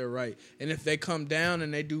know they're right. And if they come down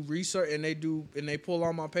and they do research and they pull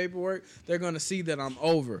all my paperwork, they're gonna see that I'm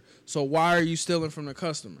over. So why are you stealing from the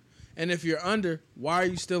customer? And if you're under, why are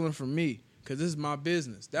you stealing from me? Because this is my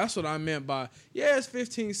business. That's what I meant by it's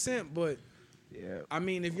 15 cents, but. Yeah, I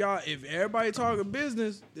mean, if everybody talking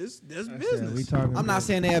business, there's business. I'm not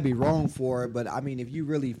saying they'd be wrong for it, but I mean, if you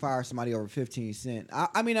really fire somebody over 15 cents,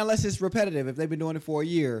 I mean, unless it's repetitive, if they've been doing it for a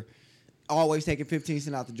year, always taking 15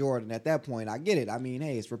 cents out the Jordan, at that point, I get it. I mean,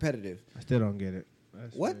 hey, it's repetitive. I still don't get it.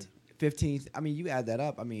 What? 15? I mean, you add that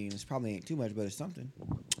up. I mean, it's probably ain't too much, but it's something.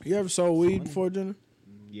 You ever sold weed before, Jenna?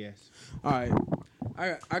 Yes. All right,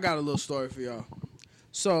 I got a little story for y'all.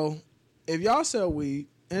 So, if y'all sell weed.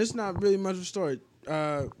 And it's not really much of a story.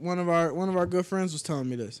 One of our good friends was telling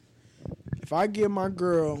me this. If I give my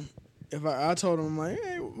girl, I told him, I'm like,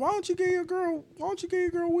 hey, why don't you give your girl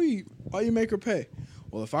weed? Why you make her pay?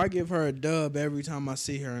 Well, if I give her a dub every time I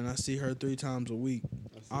see her and I see her 3 times a week,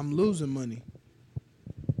 I'm losing money.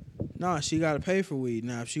 Nah, she got to pay for weed.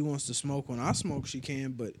 Now, if she wants to smoke when I smoke, she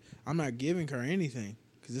can, but I'm not giving her anything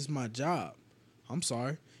because it's my job. I'm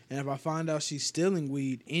sorry. And if I find out she's stealing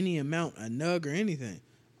weed, any amount, a nug or anything,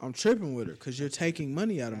 I'm tripping with her because you're taking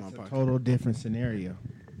money out of my pocket. Total different scenario.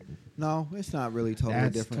 No, it's not really totally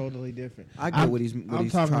That's different. Totally different. I get what he's talking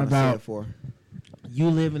trying about. To say it for. You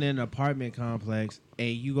live in an apartment complex and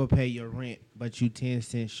you go pay your rent, but you 10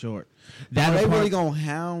 cents short. They really gonna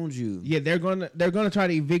hound you. Yeah, they're gonna try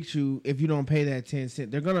to evict you if you don't pay that 10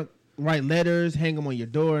 cents. They're gonna write letters, hang them on your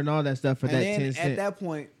door, and all that stuff for that 10 cents. At that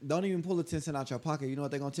point, don't even pull the 10 cents out your pocket. You know what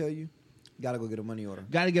they're gonna tell you? Gotta go get a money order.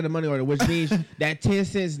 Got to get a money order, which means that 10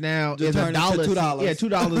 cents now Just is $1. $2. Yeah,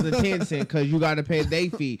 $2.10 because you got to pay their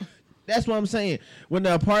fee. That's what I'm saying. When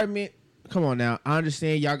the apartment come on now. I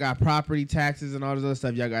understand y'all got property taxes and all this other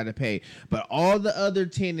stuff y'all got to pay. But all the other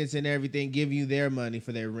tenants and everything give you their money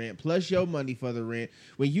for their rent, plus your money for the rent.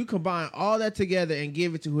 When you combine all that together and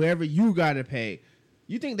give it to whoever you got to pay,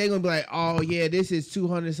 you think they're going to be like, oh, yeah, this is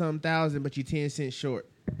 200-something thousand, but you 10 cents short.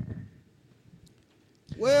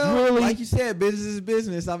 Well, Really? like you said, business is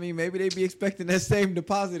business. I mean, maybe they be expecting that same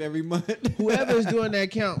deposit every month. Whoever's doing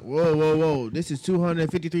that count, whoa. This is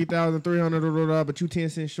 $253,300, but you 10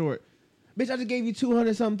 cents short. Bitch, I just gave you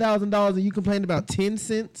 $200-something thousand and you complained about 10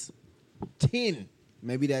 cents? 10.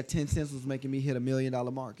 Maybe that 10 cents was making me hit $1 million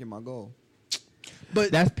mark in my goal. But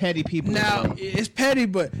That's petty people. now bro. it's petty,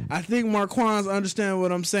 but I think Marquand's understand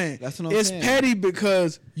what I'm saying. That's what I'm it's saying. petty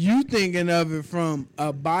because you thinking of it from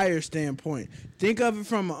a buyer standpoint. Think of it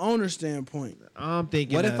from an owner standpoint. I'm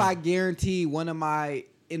thinking. What if I guarantee one of my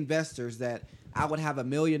investors that I would have $1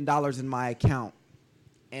 million in my account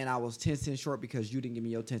and I was 10 cents short because you didn't give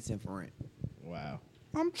me your 10 cents for rent? Wow.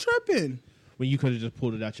 I'm tripping. When you could have just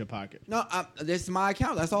pulled it out your pocket. No, this is my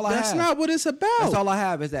account. That's all I have. That's not what it's about. That's all I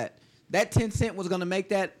have is that 10 cent was going to make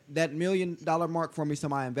that $1 million mark for me so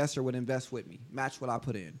my investor would invest with me, match what I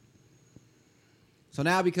put in. So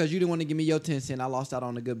now because you didn't want to give me your 10 cent, I lost out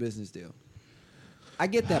on a good business deal. I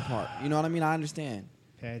get that part. You know what I mean? I understand.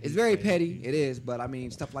 It's very petty. It is, but I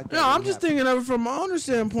mean, stuff like that. No, I'm just thinking of it from an owner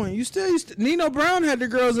standpoint. You still Nino Brown had the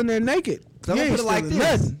girls in there naked. So I'm You gonna ain't put it like stealing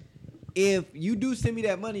this. nothing. If you do send me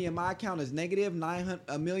that money and my account is negative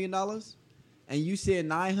 $1 million, and you said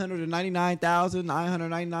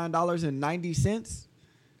 $999,999.90,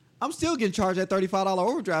 I'm still getting charged that $35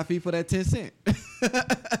 overdraft fee for that 10 cent.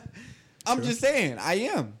 I'm just saying, I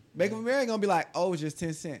am. Bank of America gonna be like, oh, it's just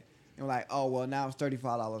 10 cent. And we're like, oh, well, now it's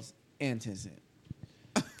 $35 and 10 cent.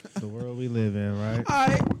 The world we live in, right? All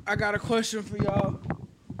right, I got a question for y'all.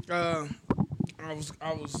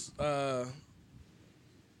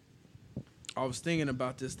 I was thinking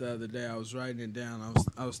about this the other day. I was writing it down.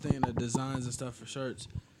 I was thinking of designs and stuff for shirts,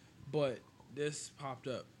 but this popped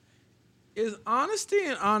up. Is honesty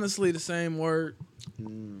and honestly the same word?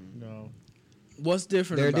 No. What's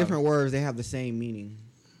different? They're about different words. They have the same meaning.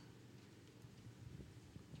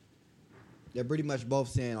 They're pretty much both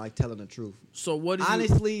saying like telling the truth. So what? Do you,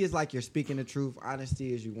 Honestly is like you're speaking the truth.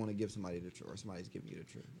 Honesty is you want to give somebody the truth, or somebody's giving you the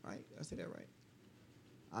truth. Right? I say that right.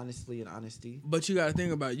 Honestly and honesty. but you got to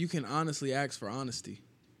think about it. You can honestly ask for honesty.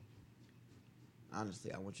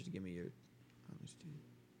 Honestly, I want you to give me your honesty.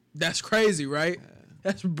 That's crazy, right?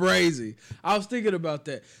 That's brazy. I was thinking about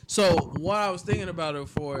that. So what I was thinking about it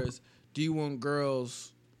for is, do you want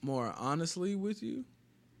girls more honestly with you,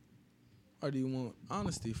 or do you want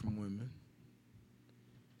honesty from women?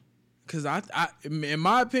 Because in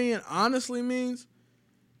my opinion, honestly means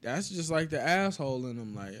that's just like the asshole in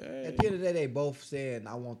them. Like, hey. At the end of the day, they both saying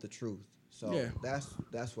I want the truth. So Yeah.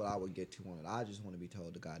 that's what I would get to on it. I just want to be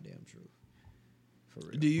told the goddamn truth. For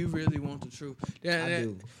real. Do you really want the truth? Yeah, I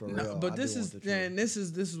do, for real. But I this do is want the truth. this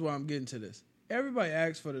is why I'm getting to this. Everybody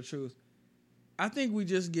asks for the truth. I think we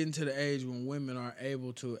just getting to the age when women are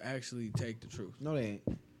able to actually take the truth. No, they ain't.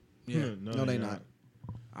 Yeah, No, they not.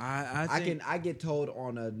 I think I get told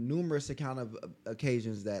on a numerous account of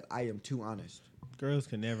occasions that I am too honest. Girls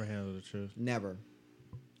can never handle the truth. Never.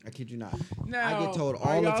 I kid you not. Now, I get told are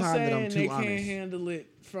all the y'all time that I'm saying too they honest. can't handle it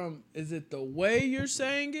from. Is it the way you're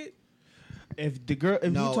saying it? If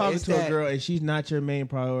No, you talking it's to a that- girl and she's not your main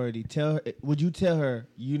priority, tell her. Would you tell her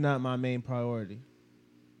you not my main priority?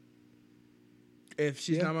 If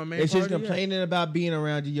she's Yeah. not my main. If she's party, yeah. complaining about being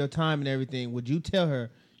around you, your time and everything, would you tell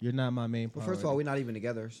her you're not my main Well, priority? first of all, we're not even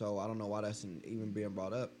together, so I don't know why that's even being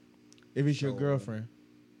brought up. if it's your so- girlfriend,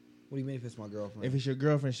 What do you mean if it's my girlfriend? if it's your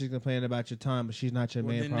girlfriend, she's complaining about your time, but she's not your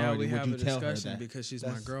Well, main then now priority. we Would have you a tell her discussion that? because she's my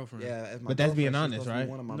That's- girlfriend. Yeah, as my But that's being girlfriend, honest, she's supposed to be right?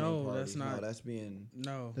 one of my No, main that's priorities. not. No, that's being.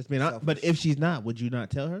 No, That's being honest. But Selfish. if she's not, would you not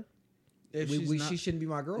tell her? if We, she's we, not, she shouldn't be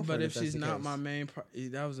my girlfriend. but if that's she's the not case. my main,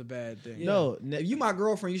 that was a bad thing. Yeah. No, If you my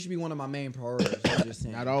girlfriend, you should be one of my main priorities. I'm just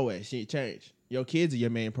saying. not always. She changed. Your kids are your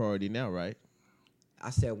main priority now, right?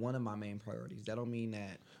 I said one of my main priorities. That don't mean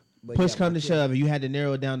that. But Push yeah, come my to kid- shove, and you had to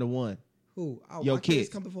narrow it down to one. Who? Oh, Your my kids kids.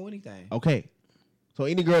 come before anything. Okay. So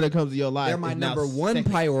any girl that comes to your life, They're my is now number one second.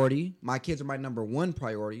 priority. My kids are my number one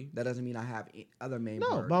priority. That doesn't mean I have other main No,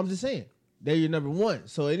 priorities. but I'm just saying they're your number one.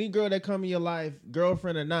 So any girl that come in your life,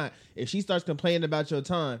 girlfriend or not, if she starts complaining about your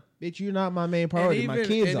time, bitch, you're not my main priority. My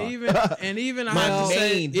kids are. and even I My have to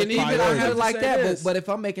say, main and even I priority. have to like say that. this. But if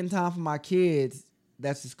I'm making time for my kids,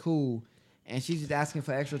 that's just cool. and she's just asking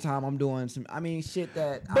for extra time. I'm doing some, shit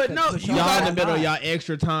that. I But could no, push you off got in the all middle of night. y'all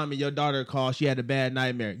extra time and your daughter calls. She had a bad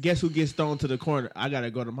nightmare. Guess who gets thrown to the corner? I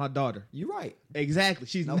gotta go to my daughter. You right. Exactly.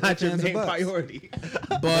 She's No not your ifs, ands, or main buts. priority.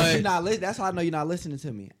 But you're not that's how I know you're not listening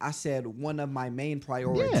to me. I said one of my main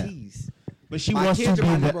priorities. But she My wants to kids are be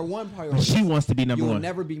my the, number one priority. but she wants to be number You will one.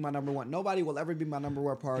 never be my number one. Nobody will ever be my number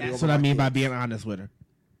one priority. That's over what I my mean by kids. being honest with her.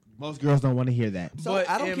 Most girls don't want to hear that. So But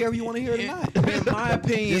I don't in- care if you want to hear it or not. In my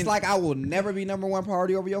opinion, Just like I will never be number one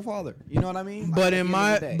priority over your father. You know what I mean? Like, but at in the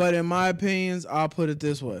end of the day. in my opinions, I'll put it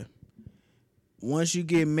this way: once you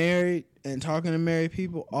get married and talking to married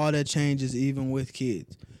people, all that changes, even with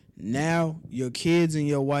kids. Now your kids and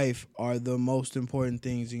your wife are the most important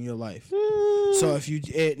things in your life. So if you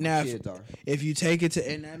kids are. if you take it to,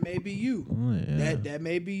 and that may be you, that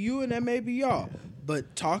may be you, and that may be y'all.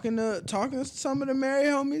 But talking to some of the married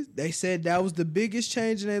homies, they said that was the biggest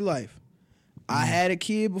change in their life. I had a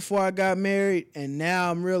kid before I got married, and now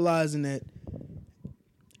I'm realizing that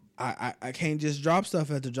I can't just drop stuff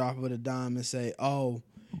at the drop of a dime and say, oh,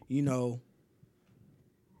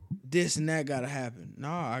 this and that gotta happen. No,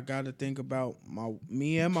 I gotta think about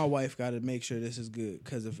me and my wife gotta make sure this is good.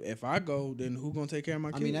 Cause if I go, then who gonna take care of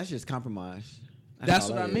my kids? That's just compromise. That's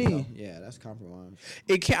all what I that is, mean. though. Yeah, that's compromise.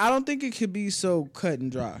 I don't think it could be so cut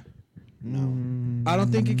and dry. No, I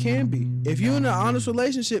don't think it can be. If you're in an honest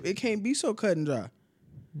relationship, it can't be so cut and dry.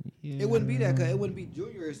 It wouldn't be that. It wouldn't be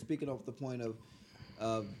Junior is speaking off the point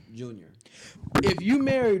of Junior. If you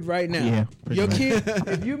married right now, Yeah, pretty your much. kid.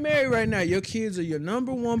 If you married right now, your kids are your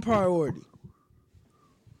number one priority.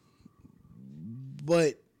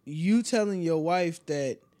 But you telling your wife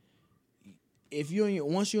that if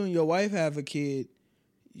once you and your wife have a kid,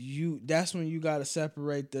 that's when you gotta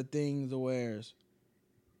separate the things whereas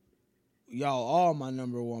y'all are my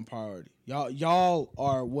number one priority. Y'all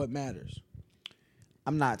are what matters.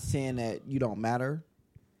 I'm not saying that you don't matter,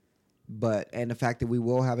 and the fact that we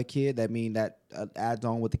will have a kid, that mean that adds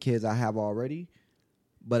on with the kids I have already.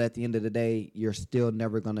 But at the end of the day, you're still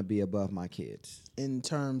never gonna be above my kids In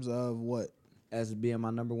terms of what? as being my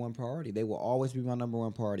number one priority. They will always be my number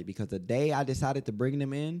one priority because the day I decided to bring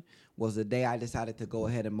them in was the day I decided to go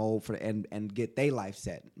ahead and mold and get their life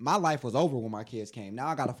set. My life was over when my kids came. Now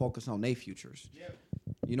I got to focus on their futures. Yep.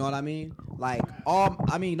 You know what I mean? Like,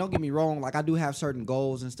 don't get me wrong. Like, I do have certain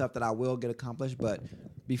goals and stuff that I will get accomplished, but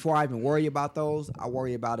before I even worry about those, I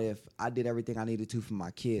worry about if I did everything I needed to for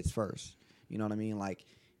my kids first. You know what I mean? Like,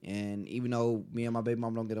 and even though me and my baby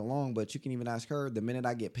mom don't get along, but you can even ask her, the minute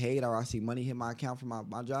I get paid or I see money hit my account for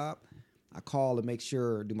my job, I call to make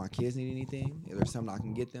sure, do my kids need anything? Is there something I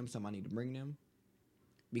can get them, something I need to bring them?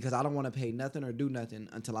 Because I don't want to pay nothing or do nothing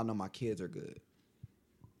until I know my kids are good.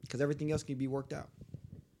 Because everything else can be worked out.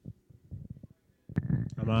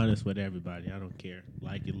 I'm honest with everybody. I don't care.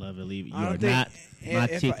 Like it, love it, leave it. You I are don't think, not my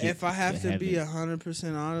ticket. if I have to be heaven.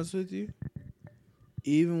 100% honest with you,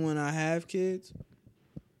 even when I have kids,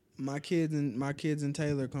 my kids and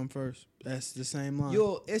Taylor come first. That's the same line.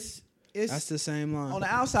 That's the same line. On the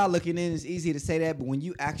outside looking in, it's easy to say that, but when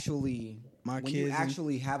you actually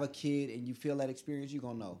kids have a kid and you feel that experience, you're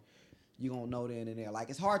gonna know. You're gonna know then and there.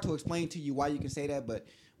 Like, it's hard to explain to you why you can say that, but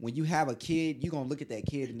when you have a kid, you're gonna look at that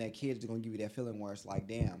kid and that kid's gonna give you that feeling where it's like,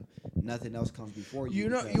 damn, nothing else comes before you.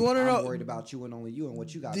 You want to know? I'm worried about you and only you and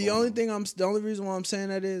what you got. The only reason why I'm saying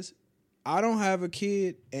that is, I don't have a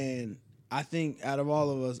kid, and I think out of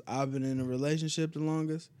all of us, I've been in a relationship the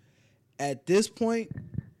longest. At this point,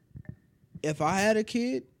 if I had a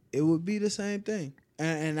kid, it would be the same thing,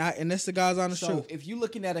 and that's the God's honest truth. If you're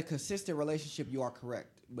looking at a consistent relationship, you are correct.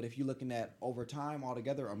 But if you're looking at over time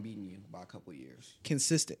altogether, I'm beating you by a couple of years.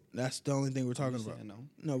 Consistent. That's the only thing we're talking about.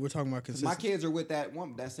 No, we're talking about consistent. My kids are with that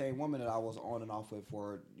same woman that I was on and off with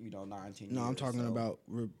for 19 years. No, I'm talking about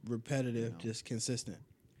repetitive, just consistent.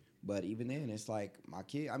 But even then, it's like my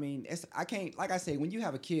kid. I can't. Like I say, when you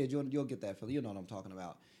have a kid, you'll get that feeling. You know what I'm talking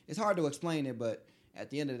about. It's hard to explain it, but at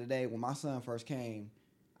the end of the day, when my son first came,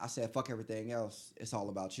 I said, "Fuck everything else. It's all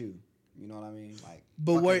about you." You know what I mean? Like,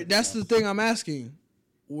 but that's the thing I'm asking.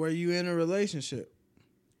 Were you in a relationship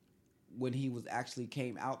when he was actually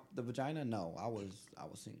came out the vagina? No, I was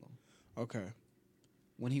single. Okay.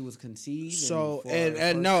 When he was conceived. So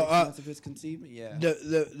and no, 6 months of his conceivement, yeah.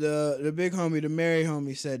 The big homie, the married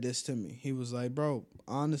homie, said this to me. He was like, "Bro,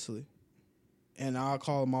 honestly," and I'll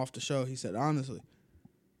call him off the show. He said, "Honestly,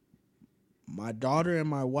 my daughter and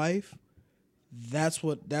my wife. That's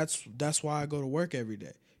why I go to work every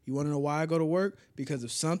day. You want to know why I go to work? Because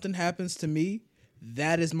if something happens to me,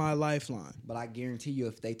 that is my lifeline." But I guarantee you,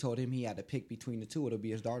 if they told him he had to pick between the two, it'll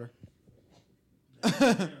be his daughter.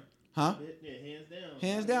 Huh? Yeah, hands down.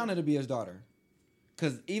 Hands down, it'll be his daughter.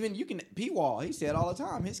 Because even you can, P-Wall, he said all the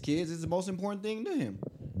time, his kids is the most important thing to him.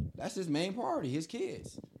 That's his main priority, his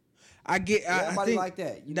kids. I Everybody think like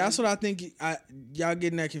that. That's what I think. Y'all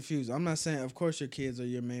getting that confused. I'm not saying, of course, your kids are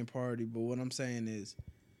your main priority, but what I'm saying is,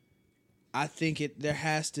 I think there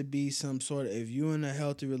has to be some sort of, if you're in a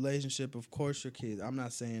healthy relationship, of course your kids. I'm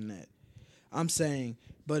not saying that. I'm saying,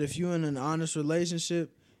 but if you're in an honest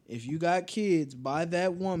relationship, if you got kids by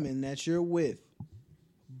that woman that you're with,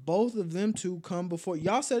 both of them two come before.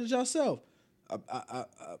 Y'all said it yourself.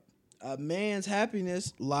 A man's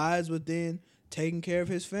happiness lies within taking care of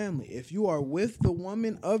his family. If you are with the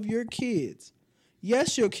woman of your kids,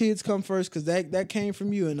 yes, your kids come first because that came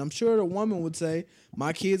from you. And I'm sure the woman would say,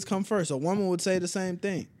 my kids come first. A woman would say the same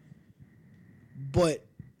thing. But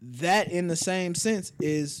that in the same sense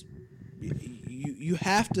is you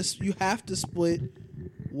have to split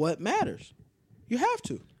what matters. You have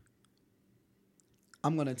to.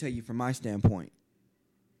 I'm going to tell you from my standpoint,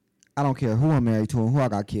 I don't care who I'm married to and who I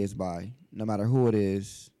got kids by, no matter who it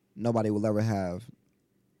is, nobody will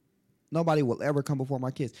ever come before my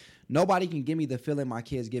kids. Nobody can give me the feeling my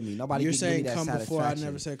kids give me. Nobody You're can saying give me that come satisfaction. before. I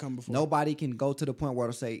never said come before. Nobody can go to the point where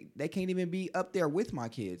they'll say they can't even be up there with my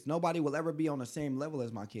kids. Nobody will ever be on the same level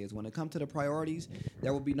as my kids. When it comes to the priorities,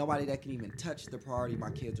 there will be nobody that can even touch the priority my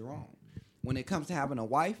kids are on. When it comes to having a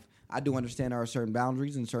wife, I do understand there are certain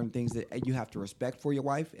boundaries and certain things that you have to respect for your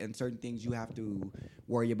wife and certain things you have to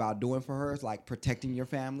worry about doing for her, like protecting your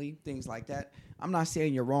family, things like that. I'm not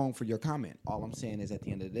saying you're wrong for your comment. All I'm saying is at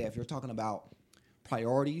the end of the day, if you're talking about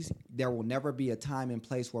priorities, there will never be a time and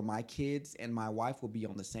place where my kids and my wife will be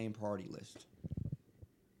on the same priority list.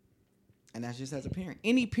 And that's just as a parent.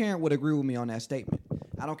 Any parent would agree with me on that statement.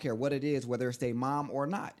 I don't care what it is, whether it's their mom or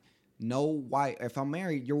not. No wife. If I'm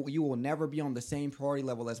married, you will never be on the same priority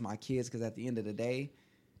level as my kids because at the end of the day,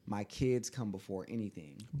 my kids come before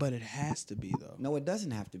anything. But it has to be, though. No, it doesn't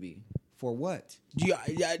have to be. For what?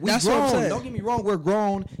 That's what I'm saying. Don't get me wrong. We're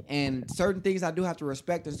grown, and certain things I do have to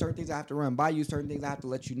respect, and certain things I have to run by you, certain things I have to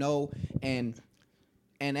let you know. And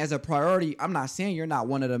as a priority, I'm not saying you're not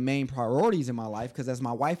one of the main priorities in my life because as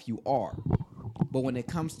my wife, you are. But when it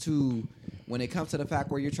comes to the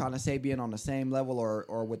fact where you're trying to say being on the same level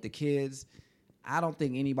or with the kids, I don't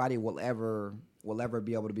think anybody will ever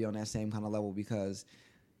be able to be on that same kind of level because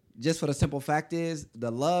just for the simple fact is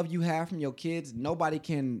the love you have from your kids, nobody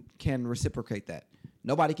can reciprocate that.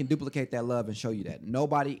 Nobody can duplicate that love and show you that.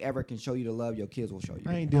 Nobody ever can show you the love your kids will show you.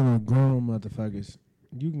 I ain't dealing with grown motherfuckers.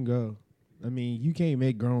 You can go. I mean, you can't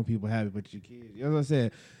make grown people happy, but your kids. As I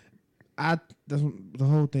said, the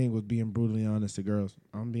whole thing was being brutally honest to girls.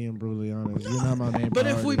 I'm being brutally honest. You're not my main But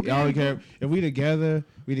priority. If we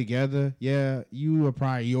together, yeah, you a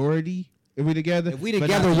priority. If we together,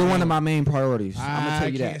 you're one of my main priorities. I'm gonna tell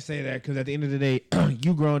you that. I can't say that because at the end of the day,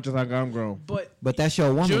 you grown just like I'm grown. But that's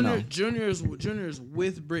your woman. Junior's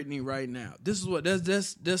with Brittany right now. This is what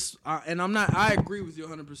this and I'm not. I agree with you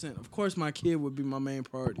 100%. Of course, my kid would be my main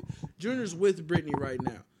priority. Junior's with Brittany right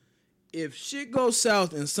now. If shit goes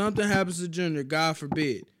south and something happens to Junior, God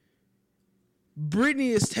forbid,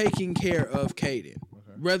 Brittany is taking care of Caden.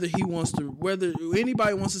 Okay. Whether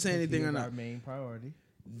anybody wants to say anything or not. Main priority.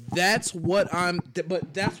 That's what I'm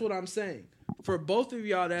saying. For both of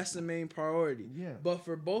y'all, that's the main priority. Yeah. But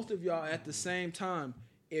for both of y'all at the same time,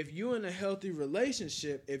 if you're in a healthy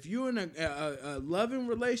relationship, if you're in a loving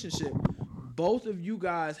relationship, both of you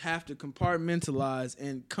guys have to compartmentalize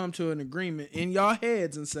and come to an agreement in y'all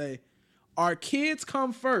heads and say, our kids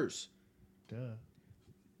come first. Duh.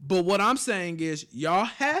 But what I'm saying is y'all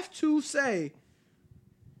have to say,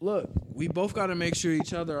 look, we both got to make sure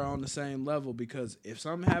each other are on the same level because if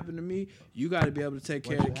something happened to me, you got to be able to take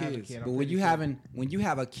care of the kids. But when you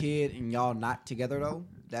have a kid and y'all not together though,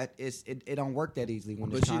 it don't work that easily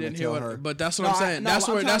when it's trying to tell her. But that's what I'm saying. That's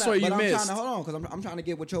where you missed. Hold on, because I'm trying to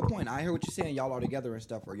get with your point. I hear what you're saying. Y'all are together and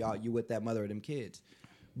stuff, or you with that mother of them kids.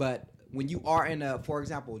 But when you are for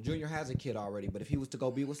example, Junior has a kid already. But if he was to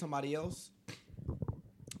go be with somebody else,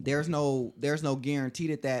 there's no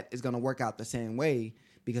guarantee that is going to work out the same way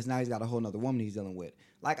because now he's got a whole nother woman he's dealing with.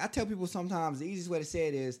 Like I tell people sometimes, the easiest way to say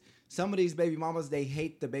it is some of these baby mamas, they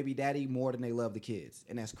hate the baby daddy more than they love the kids,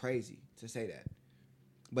 and that's crazy to say that.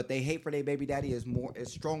 But they hate for their baby daddy is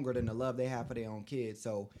stronger than the love they have for their own kids.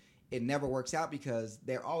 So it never works out because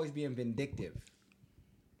they're always being vindictive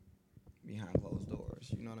behind closed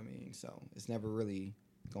doors. You know what I mean? So it's never really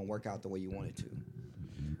gonna work out the way you want it to.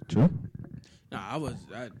 True. No,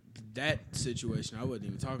 that situation I wasn't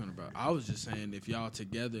even talking about. I was just saying if y'all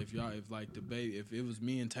together, if it was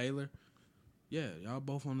me and Taylor, yeah, y'all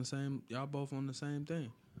both on the same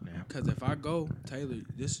thing. Because if I go, Taylor,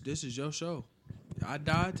 this is your show. I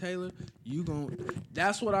die, Taylor, you gon'.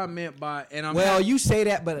 That's what I meant by. And I'm Well, you say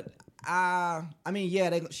that, but I mean,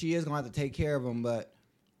 yeah, she is gonna have to take care of him. But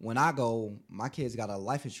when I go, my kids got a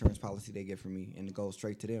life insurance policy they get from me, and it goes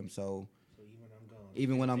straight to them. So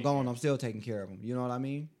even when I'm gone, I'm still taking care of them. You know what I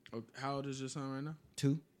mean? How old is your son right now?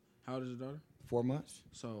 2. How old is your daughter? 4 months.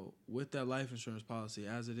 So with that life insurance policy,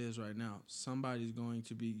 as it is right now, somebody's going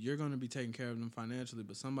to be. You're going to be taking care of them financially,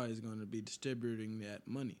 but somebody's going to be distributing that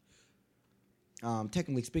money.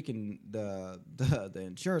 Technically speaking, the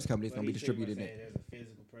insurance company is going to be distributing it. There's a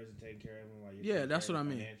physical person taking care of them while you're Yeah, that's what I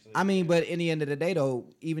mean. I mean, but in the end of the day, though,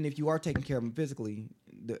 even if you are taking care of them physically,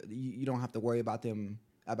 you don't have to worry about them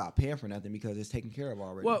about paying for nothing because it's taken care of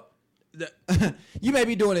already. Well, you may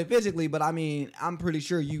be doing it physically, but I mean, I'm pretty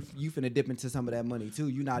sure you finna dip into some of that money too.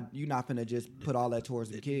 You not finna just put all that towards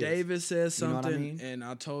the kids. David says something, you know what I mean? and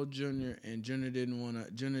I told Junior, and Junior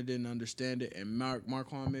didn't understand it, and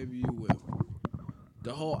Marquand, maybe you will.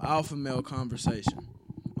 The whole alpha male conversation.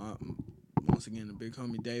 Once again, the big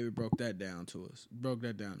homie David broke that down to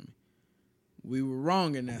me. We were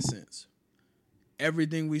wrong in that sense.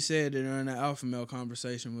 Everything we said during the alpha male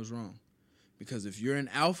conversation was wrong. Because if you're an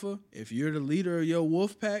alpha, if you're the leader of your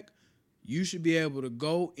wolf pack, you should be able to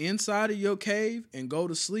go inside of your cave and go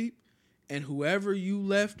to sleep. And whoever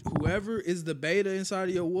is the beta inside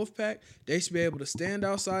of your wolf pack, they should be able to stand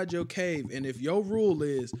outside your cave. And if your rule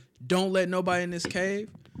is don't let nobody in this cave,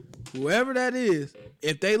 whoever that is,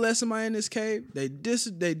 if they let somebody in this cave, they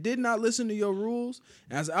did not listen to your rules.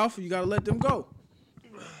 As alpha, you got to let them go.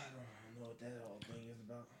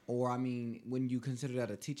 Or, I mean, when you consider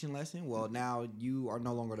that a teaching lesson, well, now you are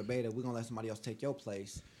no longer the beta. We're going to let somebody else take your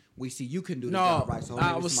place. We see you can do the job right. So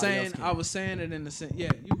I was saying it in the sense,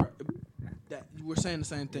 yeah, you right. We're saying the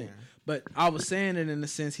same thing. Yeah. But I was saying it in the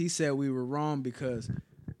sense he said we were wrong because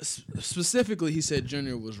specifically he said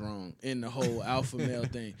Junior was wrong in the whole alpha male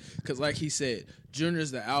thing. Because like he said,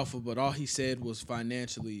 Junior's the alpha, but all he said was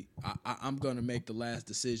financially, I'm going to make the last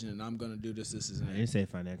decision and I'm going to do this. This is I didn't say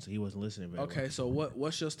financially. He wasn't listening very okay, well. so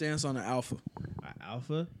what's your stance on the alpha?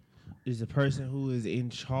 Alpha is a person who is in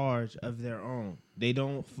charge of their own. They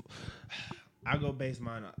don't... I base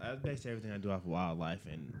everything I do off of wildlife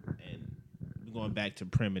and going back to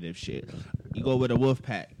primitive shit. You go with a wolf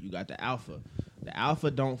pack, you got the alpha. The alpha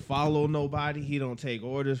don't follow nobody. He don't take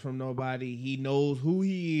orders from nobody. He knows who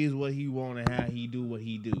he is, what he want, and how he do what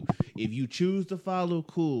he do. If you choose to follow,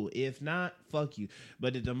 cool. If not, fuck you.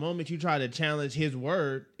 But at the moment you try to challenge his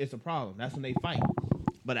word, it's a problem. That's when they fight.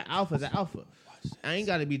 But an alpha is an alpha. I ain't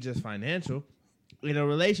got to be just financial. In a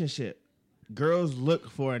relationship, girls look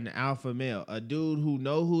for an alpha male, a dude who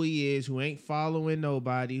know who he is, who ain't following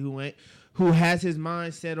nobody, who has his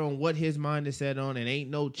mind set on what his mind is set on and ain't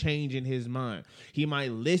no change in his mind. He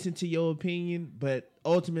might listen to your opinion, but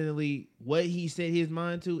ultimately what he set his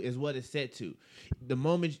mind to is what it's set to. The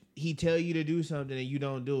moment he tell you to do something and you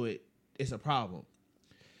don't do it, it's a problem.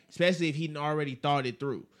 Especially if he already thought it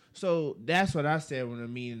through. So that's what I said when I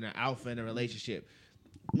mean an alpha in a relationship.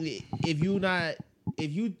 If you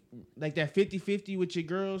like that 50-50 with your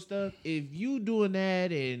girl stuff, if you doing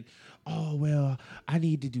that and oh, well, I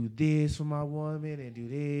need to do this for my woman and do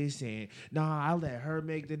this and I'll let her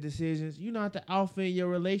make the decisions. You're not the alpha in your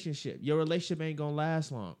relationship. Your relationship ain't gonna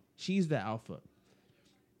last long. She's the alpha.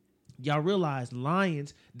 Y'all realize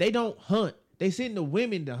lions, they don't hunt. They send the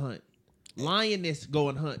women to hunt. Lioness go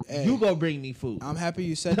and hunt. Hey, you go bring me food. I'm happy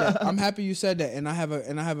you said that. And I have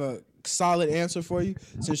a solid answer for you.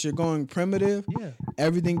 Since you're going primitive,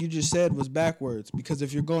 everything you just said was backwards. Because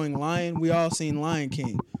if you're going lion, we all seen Lion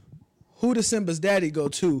King. Who does Simba's daddy go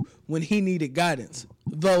to when he needed guidance?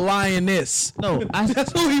 The lioness. No,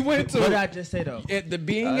 that's who he went to. What did I just say though?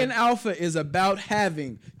 Being an alpha is about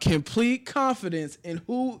having complete confidence in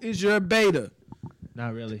who is your beta.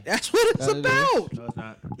 Not really. That's what it's about. No, it's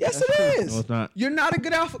not. Yes, it is. No, it's not. You're not a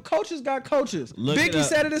good alpha. Coaches got coaches. Biggie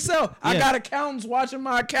said it himself. Yeah. I got accountants watching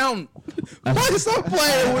my accountant. Stop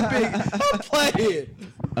playing with Biggie. I'm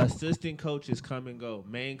playing. Assistant coaches come and go.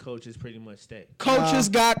 Main coaches pretty much stay. Coaches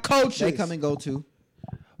got coaches. They come and go too.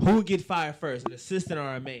 Who would get fired first, an assistant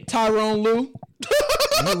or a main? Tyrone Lue.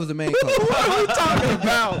 He was the main coach. What are we talking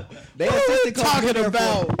about?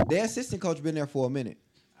 Their assistant coach been there for a minute.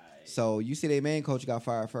 So you see their main coach got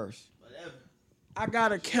fired first. Whatever. I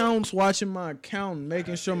got accountants watching my accountant,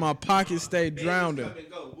 making sure my pockets stay drowned. Come and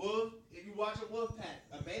go. Wolf, if you watch a wolf pack,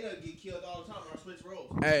 a beta get killed all the time or switch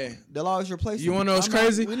roles. Hey, the law is replaced. You want to know what's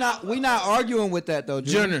crazy? We not arguing with that though,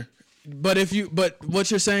 Junior. But what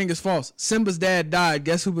you're saying is false. Simba's dad died.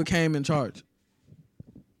 Guess who became in charge?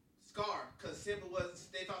 Scar, because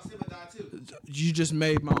they thought Simba died too. You just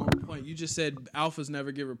made my own point. You just said alphas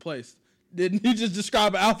never get replaced. Didn't he just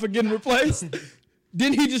describe an alpha getting replaced?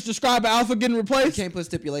 Didn't he just describe an alpha getting You replaced? can't put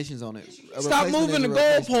stipulations on it. A Stop replacement moving is the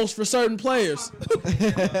a replacement. goalposts for certain players.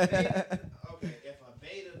 Okay, if a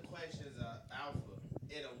beta questions an alpha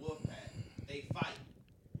in a wolf pack, they fight.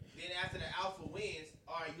 Then after the alpha wins,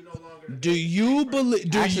 all right, you no longer. Do you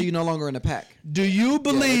believe? Actually, you're no longer in the pack. Do you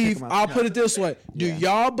believe? them out. I'll put it this way. Do Yeah.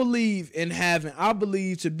 y'all believe in having? I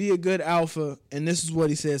believe to be a good alpha, and this is what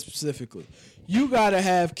he said specifically. You gotta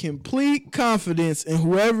have complete confidence in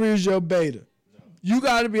whoever is your beta. You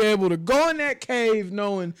gotta be able to go in that cave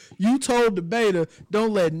knowing you told the beta,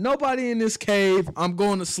 "Don't let nobody in this cave. I'm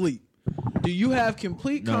going to sleep." Do you have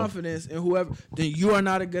complete confidence in whoever? Then you are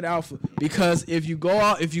not a good alpha, because if you go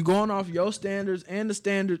out, if you're going off your standards and the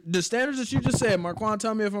standards that you just said, Marquand,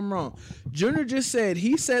 tell me if I'm wrong. Junior just said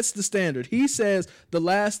he sets the standard. He says the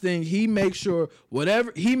last thing he makes sure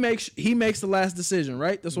whatever he makes the last decision.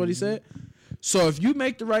 Right? That's what he said. So if you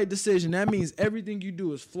make the right decision, that means everything you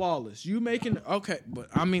do is flawless. You making okay, but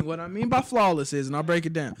I mean what I mean by flawless is, and I'll break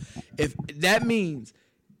it down. If that means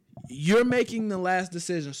you're making the last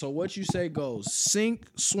decision, so what you say goes. Sink,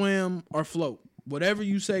 swim, or float. Whatever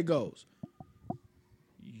you say goes.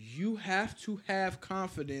 You have to have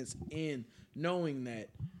confidence in knowing that,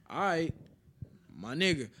 all right, my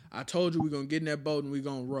nigga, I told you we're going to get in that boat and we're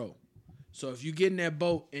going to row. So if you get in that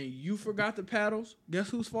boat and you forgot the paddles, guess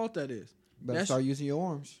whose fault that is? Better start using your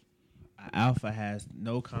arms. Alpha has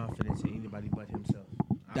no confidence in anybody but himself.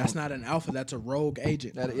 That's not an alpha. That's a rogue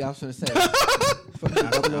agent. Yeah, I was gonna say.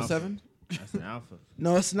 Fucking 007. That's an alpha.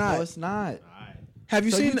 No, it's not. No, it's not. All right. Have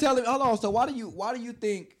you So seen? you tell him. Hold on. So why do you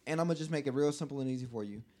think? And I'm gonna just make it real simple and easy for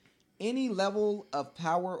you. Any level of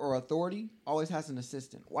power or authority always has an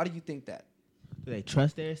assistant. Why do you think that? Do they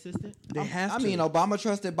trust their assistant? They have I to. mean, Obama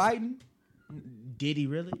trusted Biden. Did he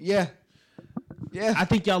really? Yeah. Yeah. I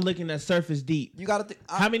think y'all looking at surface deep. You gotta think.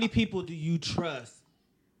 How many people do you trust,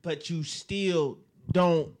 but you still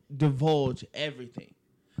don't divulge everything?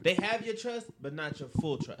 They have your trust, but not your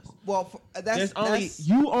full trust. Well, that's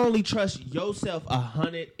you only trust yourself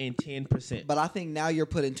 110%. But I think now you're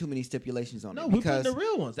putting too many stipulations on No, it. we're Because putting the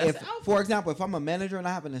real ones. That's if, the alpha. for example, if I'm a manager and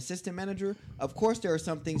I have an assistant manager, of course there are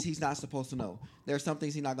some things he's not supposed to know. There are some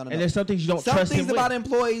things he's not gonna know. And there's some things you don't some trust things him about with.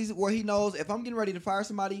 employees where he knows if I'm getting ready to fire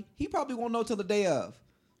somebody, he probably won't know till the day of.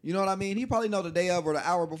 You know what I mean? He probably know the day of or the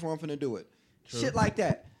hour before I'm finna do it. True. Shit like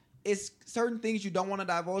that. It's certain things you don't want to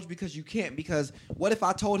divulge because you can't. Because what if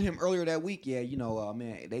I told him earlier that week, yeah, you know,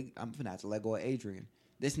 man, I'm finna have to let go of Adrian.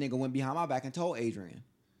 This nigga went behind my back and told Adrian.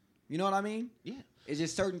 You know what I mean? Yeah. It's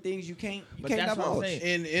just certain things you can't But that's what I'm divulge.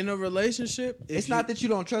 saying. in a relationship, It's not that you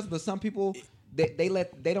don't trust, but some people they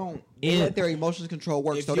let Yeah. their emotions control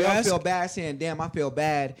work. If So you they don't ask- feel bad saying, "Damn, I feel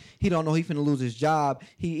bad." He don't know he finna lose his job.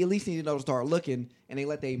 He at least need to know to start looking, and they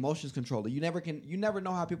let their emotions control it. You never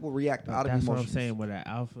know how people react But out of that's emotions. what I'm saying with that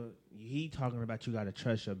alpha. He talking about you got to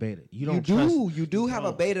trust your beta. You You don't do. trust. You do have a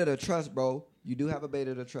don't. beta to trust, bro. You do have a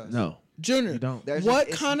beta to trust. No, Junior. you don't. There's What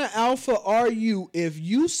just- kind of alpha are you if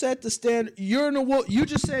you set the standard? You're in a wolf. You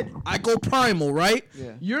just said I go primal, right?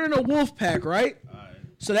 Yeah. You're in a wolf pack, right?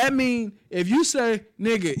 So that means if you say,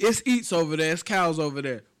 nigga, it's eats over there, it's cows over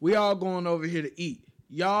there. We all going over here to eat.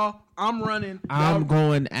 Y'all, I'm running. I'm y'all-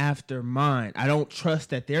 going after mine. I don't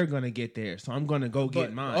trust that they're gonna get there, so I'm gonna go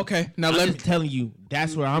get mine. Okay, now I'm let just telling you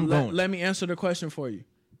that's where I'm going. Let me answer the question for you.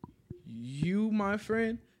 You, my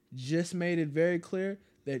friend, just made it very clear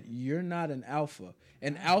that you're not an alpha.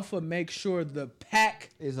 An alpha makes sure the pack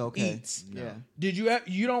Is okay. eats. Yeah. Did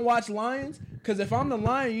you don't watch Lions? Because if I'm the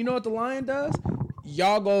lion, you know what the lion does?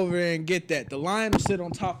 Y'all go over there and get that. The lion will sit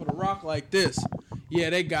on top of the rock like this. Yeah,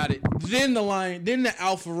 they got it. Then the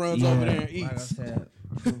alpha runs over there and like I eats. said,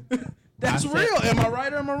 That's I said- real. Am I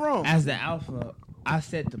right or am I wrong? as the alpha, I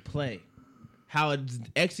set the play. How it's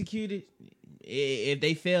executed, if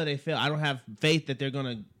they fail, they fail. I don't have faith that they're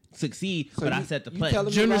gonna succeed, So but I you- set the you play. telling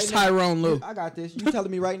me Junior's right now- Tyrone Lue. I got this. You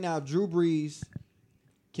telling me right now Drew Brees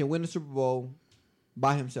can win the Super Bowl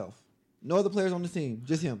by himself? No other players on the team,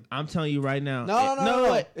 just him. I'm telling you right now. No.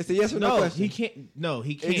 What? It's a yes or no No, question. he can't. No,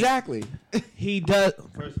 he can't. Exactly. He does.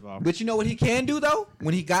 First of all, But you know what he can do though?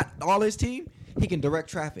 When he got all his team, he can direct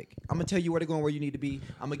traffic. I'm gonna tell you where to go and where you need to be.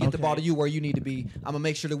 I'm gonna get the Okay. ball to you where you need to be. I'm gonna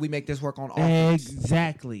make sure that we make this work on offense.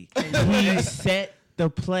 exactly. He set the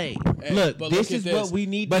play. Hey, Look, but this look at is this. what we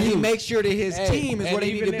need But to he do. makes sure that his Hey, team is and where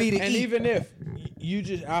they need even to be if- to and eat. even if you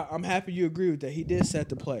just, I'm happy you agree with that. He did set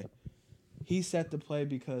the play. He set the play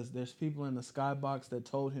because there's people in the skybox that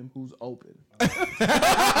told him who's open. I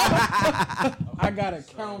got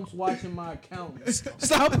accountants watching my accountants.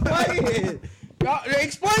 Stop playing. Y'all,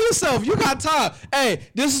 explain yourself. You got time. Hey,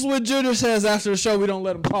 this is what Junior says after the show. We don't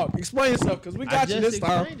let him talk. Explain yourself because we got you this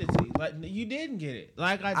time. I just explained it to you. Like, you didn't get it.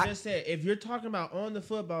 Like I just said, if you're talking about on the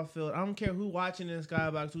football field, I don't care who watching in the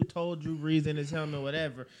skybox, who told Drew Brees in his helmet,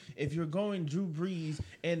 whatever. If you're going Drew Brees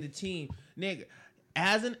and the team, nigga,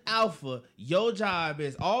 as an alpha, your job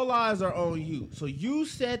is all eyes are on you. So you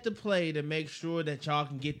set the play to make sure that y'all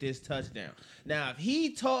can get this touchdown. Now, if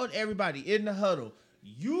he told everybody in the huddle,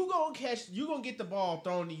 you gonna get the ball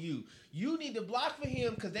thrown to you. You need to block for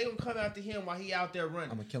him because they gonna come after him while he out there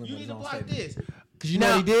running. I'm gonna kill him. You need to block this. Because you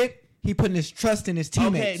know what he did? He putting his trust in his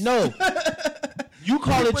teammates. Okay, no. You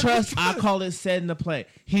call it trust. I call it setting the play.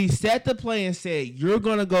 He set the play and said, "You're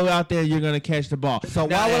gonna go out there. You're gonna catch the ball." So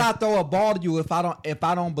now, why would I throw a ball to you if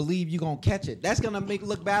I don't believe you're gonna catch it? That's gonna make it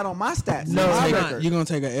look bad on my stats. No, you're gonna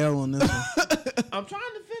take an L on this one. I'm trying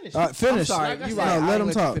to finish. Finish. I'm sorry. Like You I right. said, let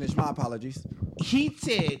him talk. Finish. My apologies. He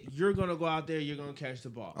said, "You're gonna go out there. You're gonna catch the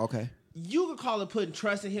ball." Okay. You can call it putting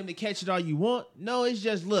trust in him to catch it all you want. No, it's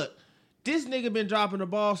just look. This nigga been dropping the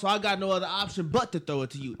ball, so I got no other option but to throw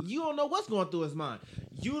it to you. You don't know what's going through his mind.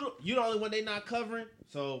 You the only one they not covering,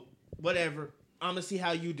 so whatever. I'm going to see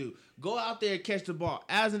how you do. Go out there and catch the ball.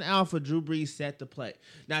 As an alpha, Drew Brees set the play.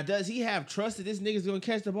 Now, does he have trust that this nigga's going to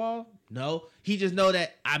catch the ball? No. He just know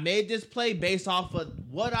that I made this play based off of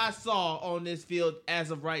what I saw on this field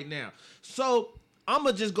as of right now. So, I'm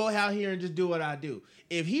going to just go out here and just do what I do.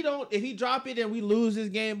 If he drop it and we lose this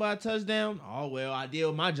game by a touchdown, oh, well, I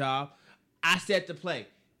did my job. I set the play.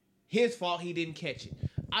 His fault he didn't catch it.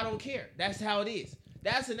 I don't care. That's how it is.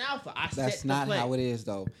 That's an alpha. That's set the not play. how it is,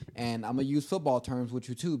 though. And I'm going to use football terms with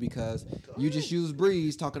you, too, because you just used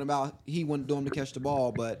Breeze talking about he wouldn't do him to catch the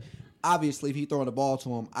ball. But obviously, if he throwing the ball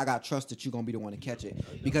to him, I got trust that you're going to be the one to catch it.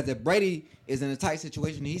 Because if Brady is in a tight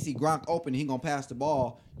situation and he see Gronk open, he going to pass the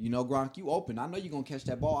ball. You know, Gronk, you open. I know you're going to catch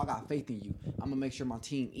that ball. I got faith in you. I'm going to make sure my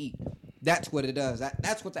team eat. That's what it does.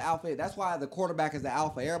 That's what the alpha is. That's why the quarterback is the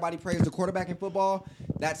alpha. Everybody praise the quarterback in football.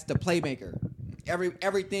 That's the playmaker.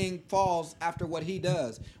 Everything falls after what he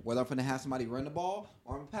does. Whether I'm going to have somebody run the ball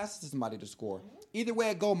or I'm going to pass it to somebody to score. Either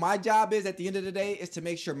way it go, my job is at the end of the day is to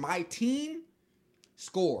make sure my team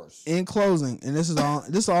scores. In closing, and this is all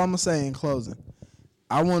I'm gonna say in closing.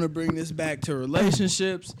 I want to bring this back to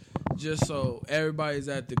relationships, just so everybody's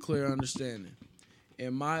at the clear understanding.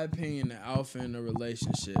 In my opinion, the alpha in a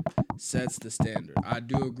relationship sets the standard. I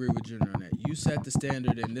do agree with Junior on that. You set the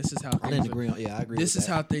standard, and this is how I things agree on. Yeah, I agree. This with is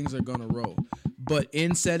that. how things are gonna roll. But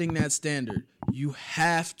in setting that standard, you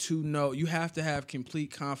have to know. You have to have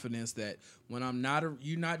complete confidence that when I'm not,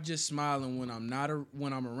 you're not just smiling when I'm not,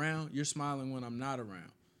 when I'm around. You're smiling when I'm not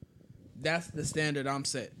around. That's the standard I'm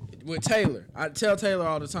set with Taylor. I tell Taylor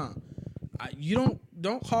all the time, you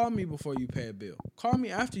don't call me before you pay a bill. Call me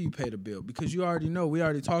after you pay the bill because you already know. We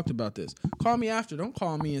already talked about this. Call me after. Don't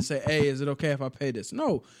call me and say, "Hey, is it okay if I pay this?"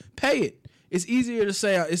 No, pay it. It's easier to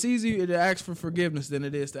say. It's easier to ask for forgiveness than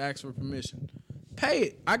it is to ask for permission. Pay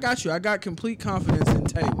it. I got you. I got complete confidence in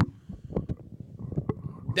Taylor.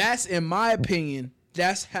 That's, in my opinion,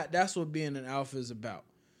 that's what being an alpha is about.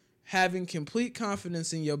 Having complete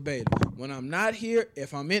confidence in your beta. When I'm not here,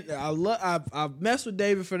 if I'm in, I've messed with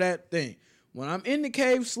David for that thing. When I'm in the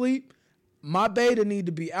cave sleep, my beta need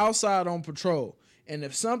to be outside on patrol. And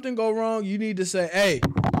if something go wrong, you need to say, "Hey,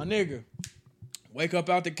 my nigga, wake up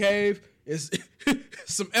out the cave. It's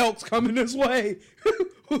some elks coming this way.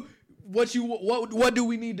 What do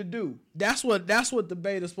we need to do?" That's what the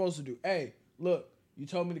beta's supposed to do. Hey, look, you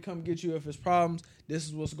told me to come get you if it's problems. This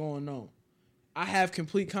is what's going on. I have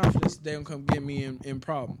complete confidence they don't come get me in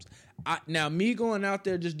problems. Now, me going out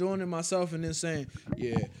there just doing it myself and then saying,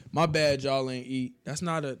 "Yeah, my bad, y'all ain't eat." That's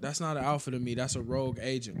not an alpha to me. That's a rogue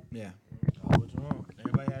agent. Yeah. What's wrong?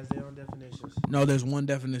 Everybody has their own definitions. No, there's one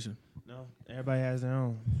definition. No, everybody has their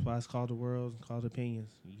own. That's why it's called the world, called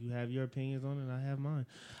opinions. You have your opinions on it, I have mine.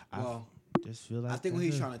 Well, I just feel like I think what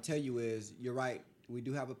he's trying to tell you is, you're right. We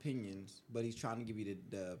do have opinions, but he's trying to give you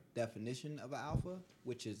the definition of an alpha,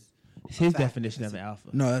 which is his fact. definition of an alpha.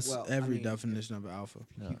 No, that's Well, every I mean, definition of an alpha.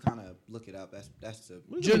 you kind of look it up. That's the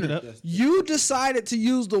Junior, that's the- you decided to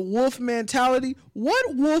use the wolf mentality.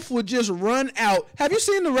 What wolf would just run out? Have you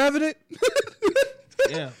seen The Revenant?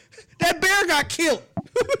 Yeah. That bear got killed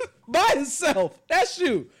by himself. That's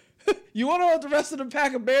you. You want to know what the rest of the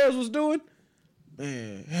pack of bears was doing?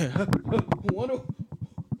 Man, wonder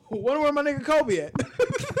where my nigga Kobe at.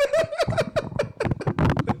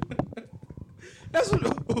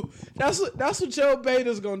 That's what your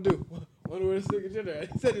beta's gonna do. Wonder where this nigga Jenner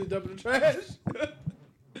at. He said he was dumping the trash.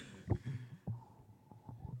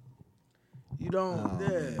 You don't.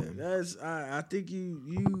 man. That's. I think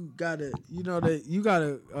you got a. You know that you got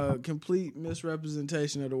a complete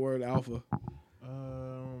misrepresentation of the word alpha.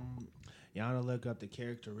 Y'all wanna look up the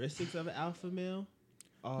characteristics of an alpha male?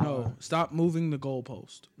 No, stop moving the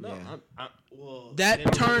goalpost. No, Yeah. well, That they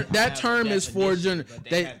don't term. really That have a term is for definition, Junior. but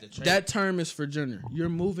They. have the trait. That term is for Junior. You're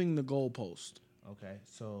moving the goalpost. Okay,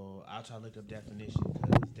 so I'll try to look up definition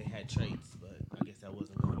because they had traits, but I guess that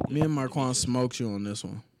wasn't going to be Me good. and Marquand smoked you on this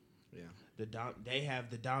one. They have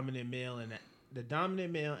the dominant male and the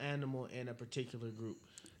dominant male animal in a particular group.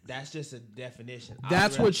 That's just a definition.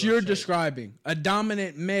 That's I'll what direct you're those traits. describing. A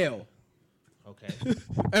dominant male. Okay,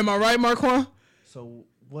 Am I right, Marquand? so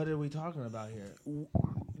what are we talking about here?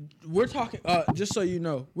 We're talking. Just so you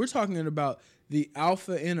know, we're talking about the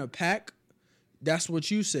alpha in a pack. That's what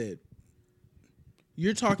you said.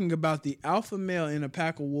 You're talking about the alpha male in a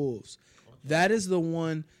pack of wolves. Okay. That is the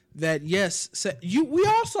one that we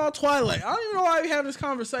all saw Twilight. I don't even know why we have this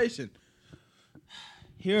conversation.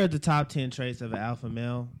 Here are the top 10 traits of an alpha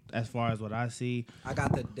male, as far as what I see. I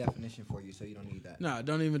got the definition for you, so you don't need that. Nah,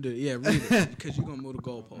 don't even do it. Yeah, read it because you're gonna move the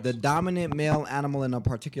goalpost. The dominant male animal in a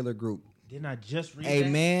particular group. Didn't I just read A that?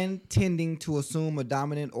 man tending to assume a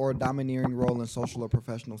dominant or domineering role in social or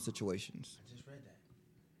professional situations. I just read that.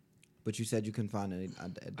 But you said you couldn't find a I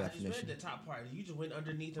just definition. read the top part. You just went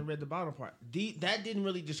underneath and read the bottom part. That didn't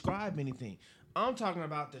really describe anything. I'm talking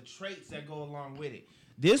about the traits that go along with it.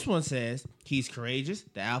 This one says he's courageous.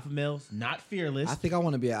 The alpha male's not fearless. I think I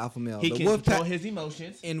want to be an alpha male. He The can wolf control pack- his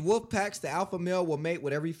emotions. In wolf packs, the alpha male will mate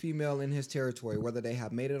with every female in his territory, whether they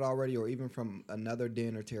have mated already or even from another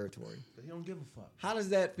den or territory. But he don't give a fuck. How does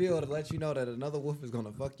that feel to let you know that another wolf is going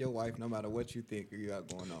to fuck your wife no matter what you think you got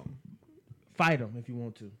going on? Fight him if you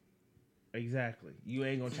want to. Exactly. You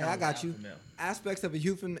ain't gonna Hey, I challenge got the you. alpha male. Aspects of a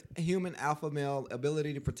human alpha male: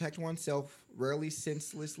 ability to protect oneself, rarely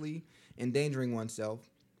senselessly endangering oneself.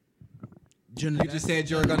 You just said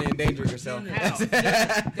you were going to endanger yourself.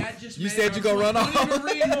 That just You made said our you gonna point. run off? Don't even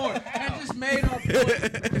read more. That just made our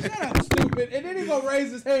point. Shut up, stupid. And then he gonna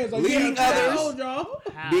raise his hands like, Leading yeah, I others. told y'all.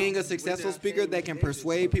 Being a successful speaker that can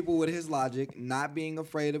persuade people with his logic, not being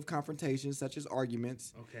afraid of confrontations such as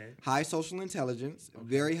arguments, Okay. high social intelligence,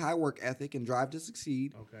 very high work ethic and drive to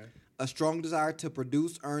succeed, Okay. a strong desire to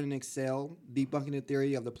produce, earn, and excel, debunking the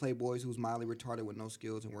theory of the playboys who's mildly retarded with no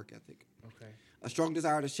skills and work ethic. Okay. A strong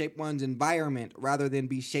desire to shape one's environment rather than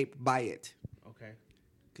be shaped by it. Okay.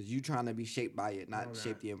 Because you're trying to be shaped by it, not No,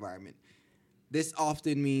 shape not. the environment. This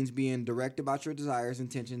often means being direct about your desires,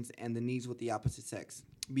 intentions, and the needs with the opposite sex.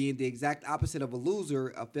 Being the exact opposite of a loser,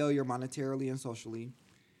 a failure monetarily and socially.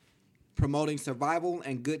 Promoting survival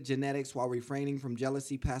and good genetics while refraining from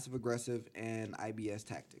jealousy, passive-aggressive, and IBS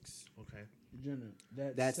tactics. Okay. Jenner,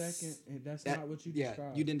 That's not what you described.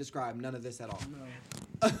 Yeah, you didn't describe none of this at all.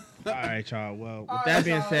 No. All right, y'all. Well, with All that right,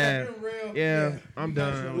 being y'all, said, that's been real. yeah, I'm You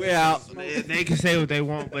guys done. should- We're out. They can say what they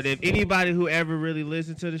want, but if anybody who ever really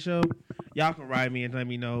listened to the show, y'all can write me and let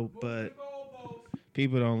me know. But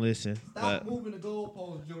people don't listen. Stop But moving the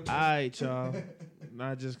goalposts, Junior. all right, y'all.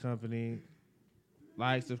 Not just company.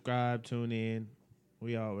 Like, subscribe, tune in.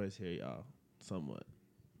 We always hear y'all somewhat.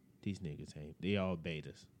 These niggas ain't. They all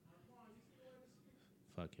betas.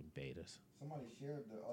 Fucking betas. Somebody shared the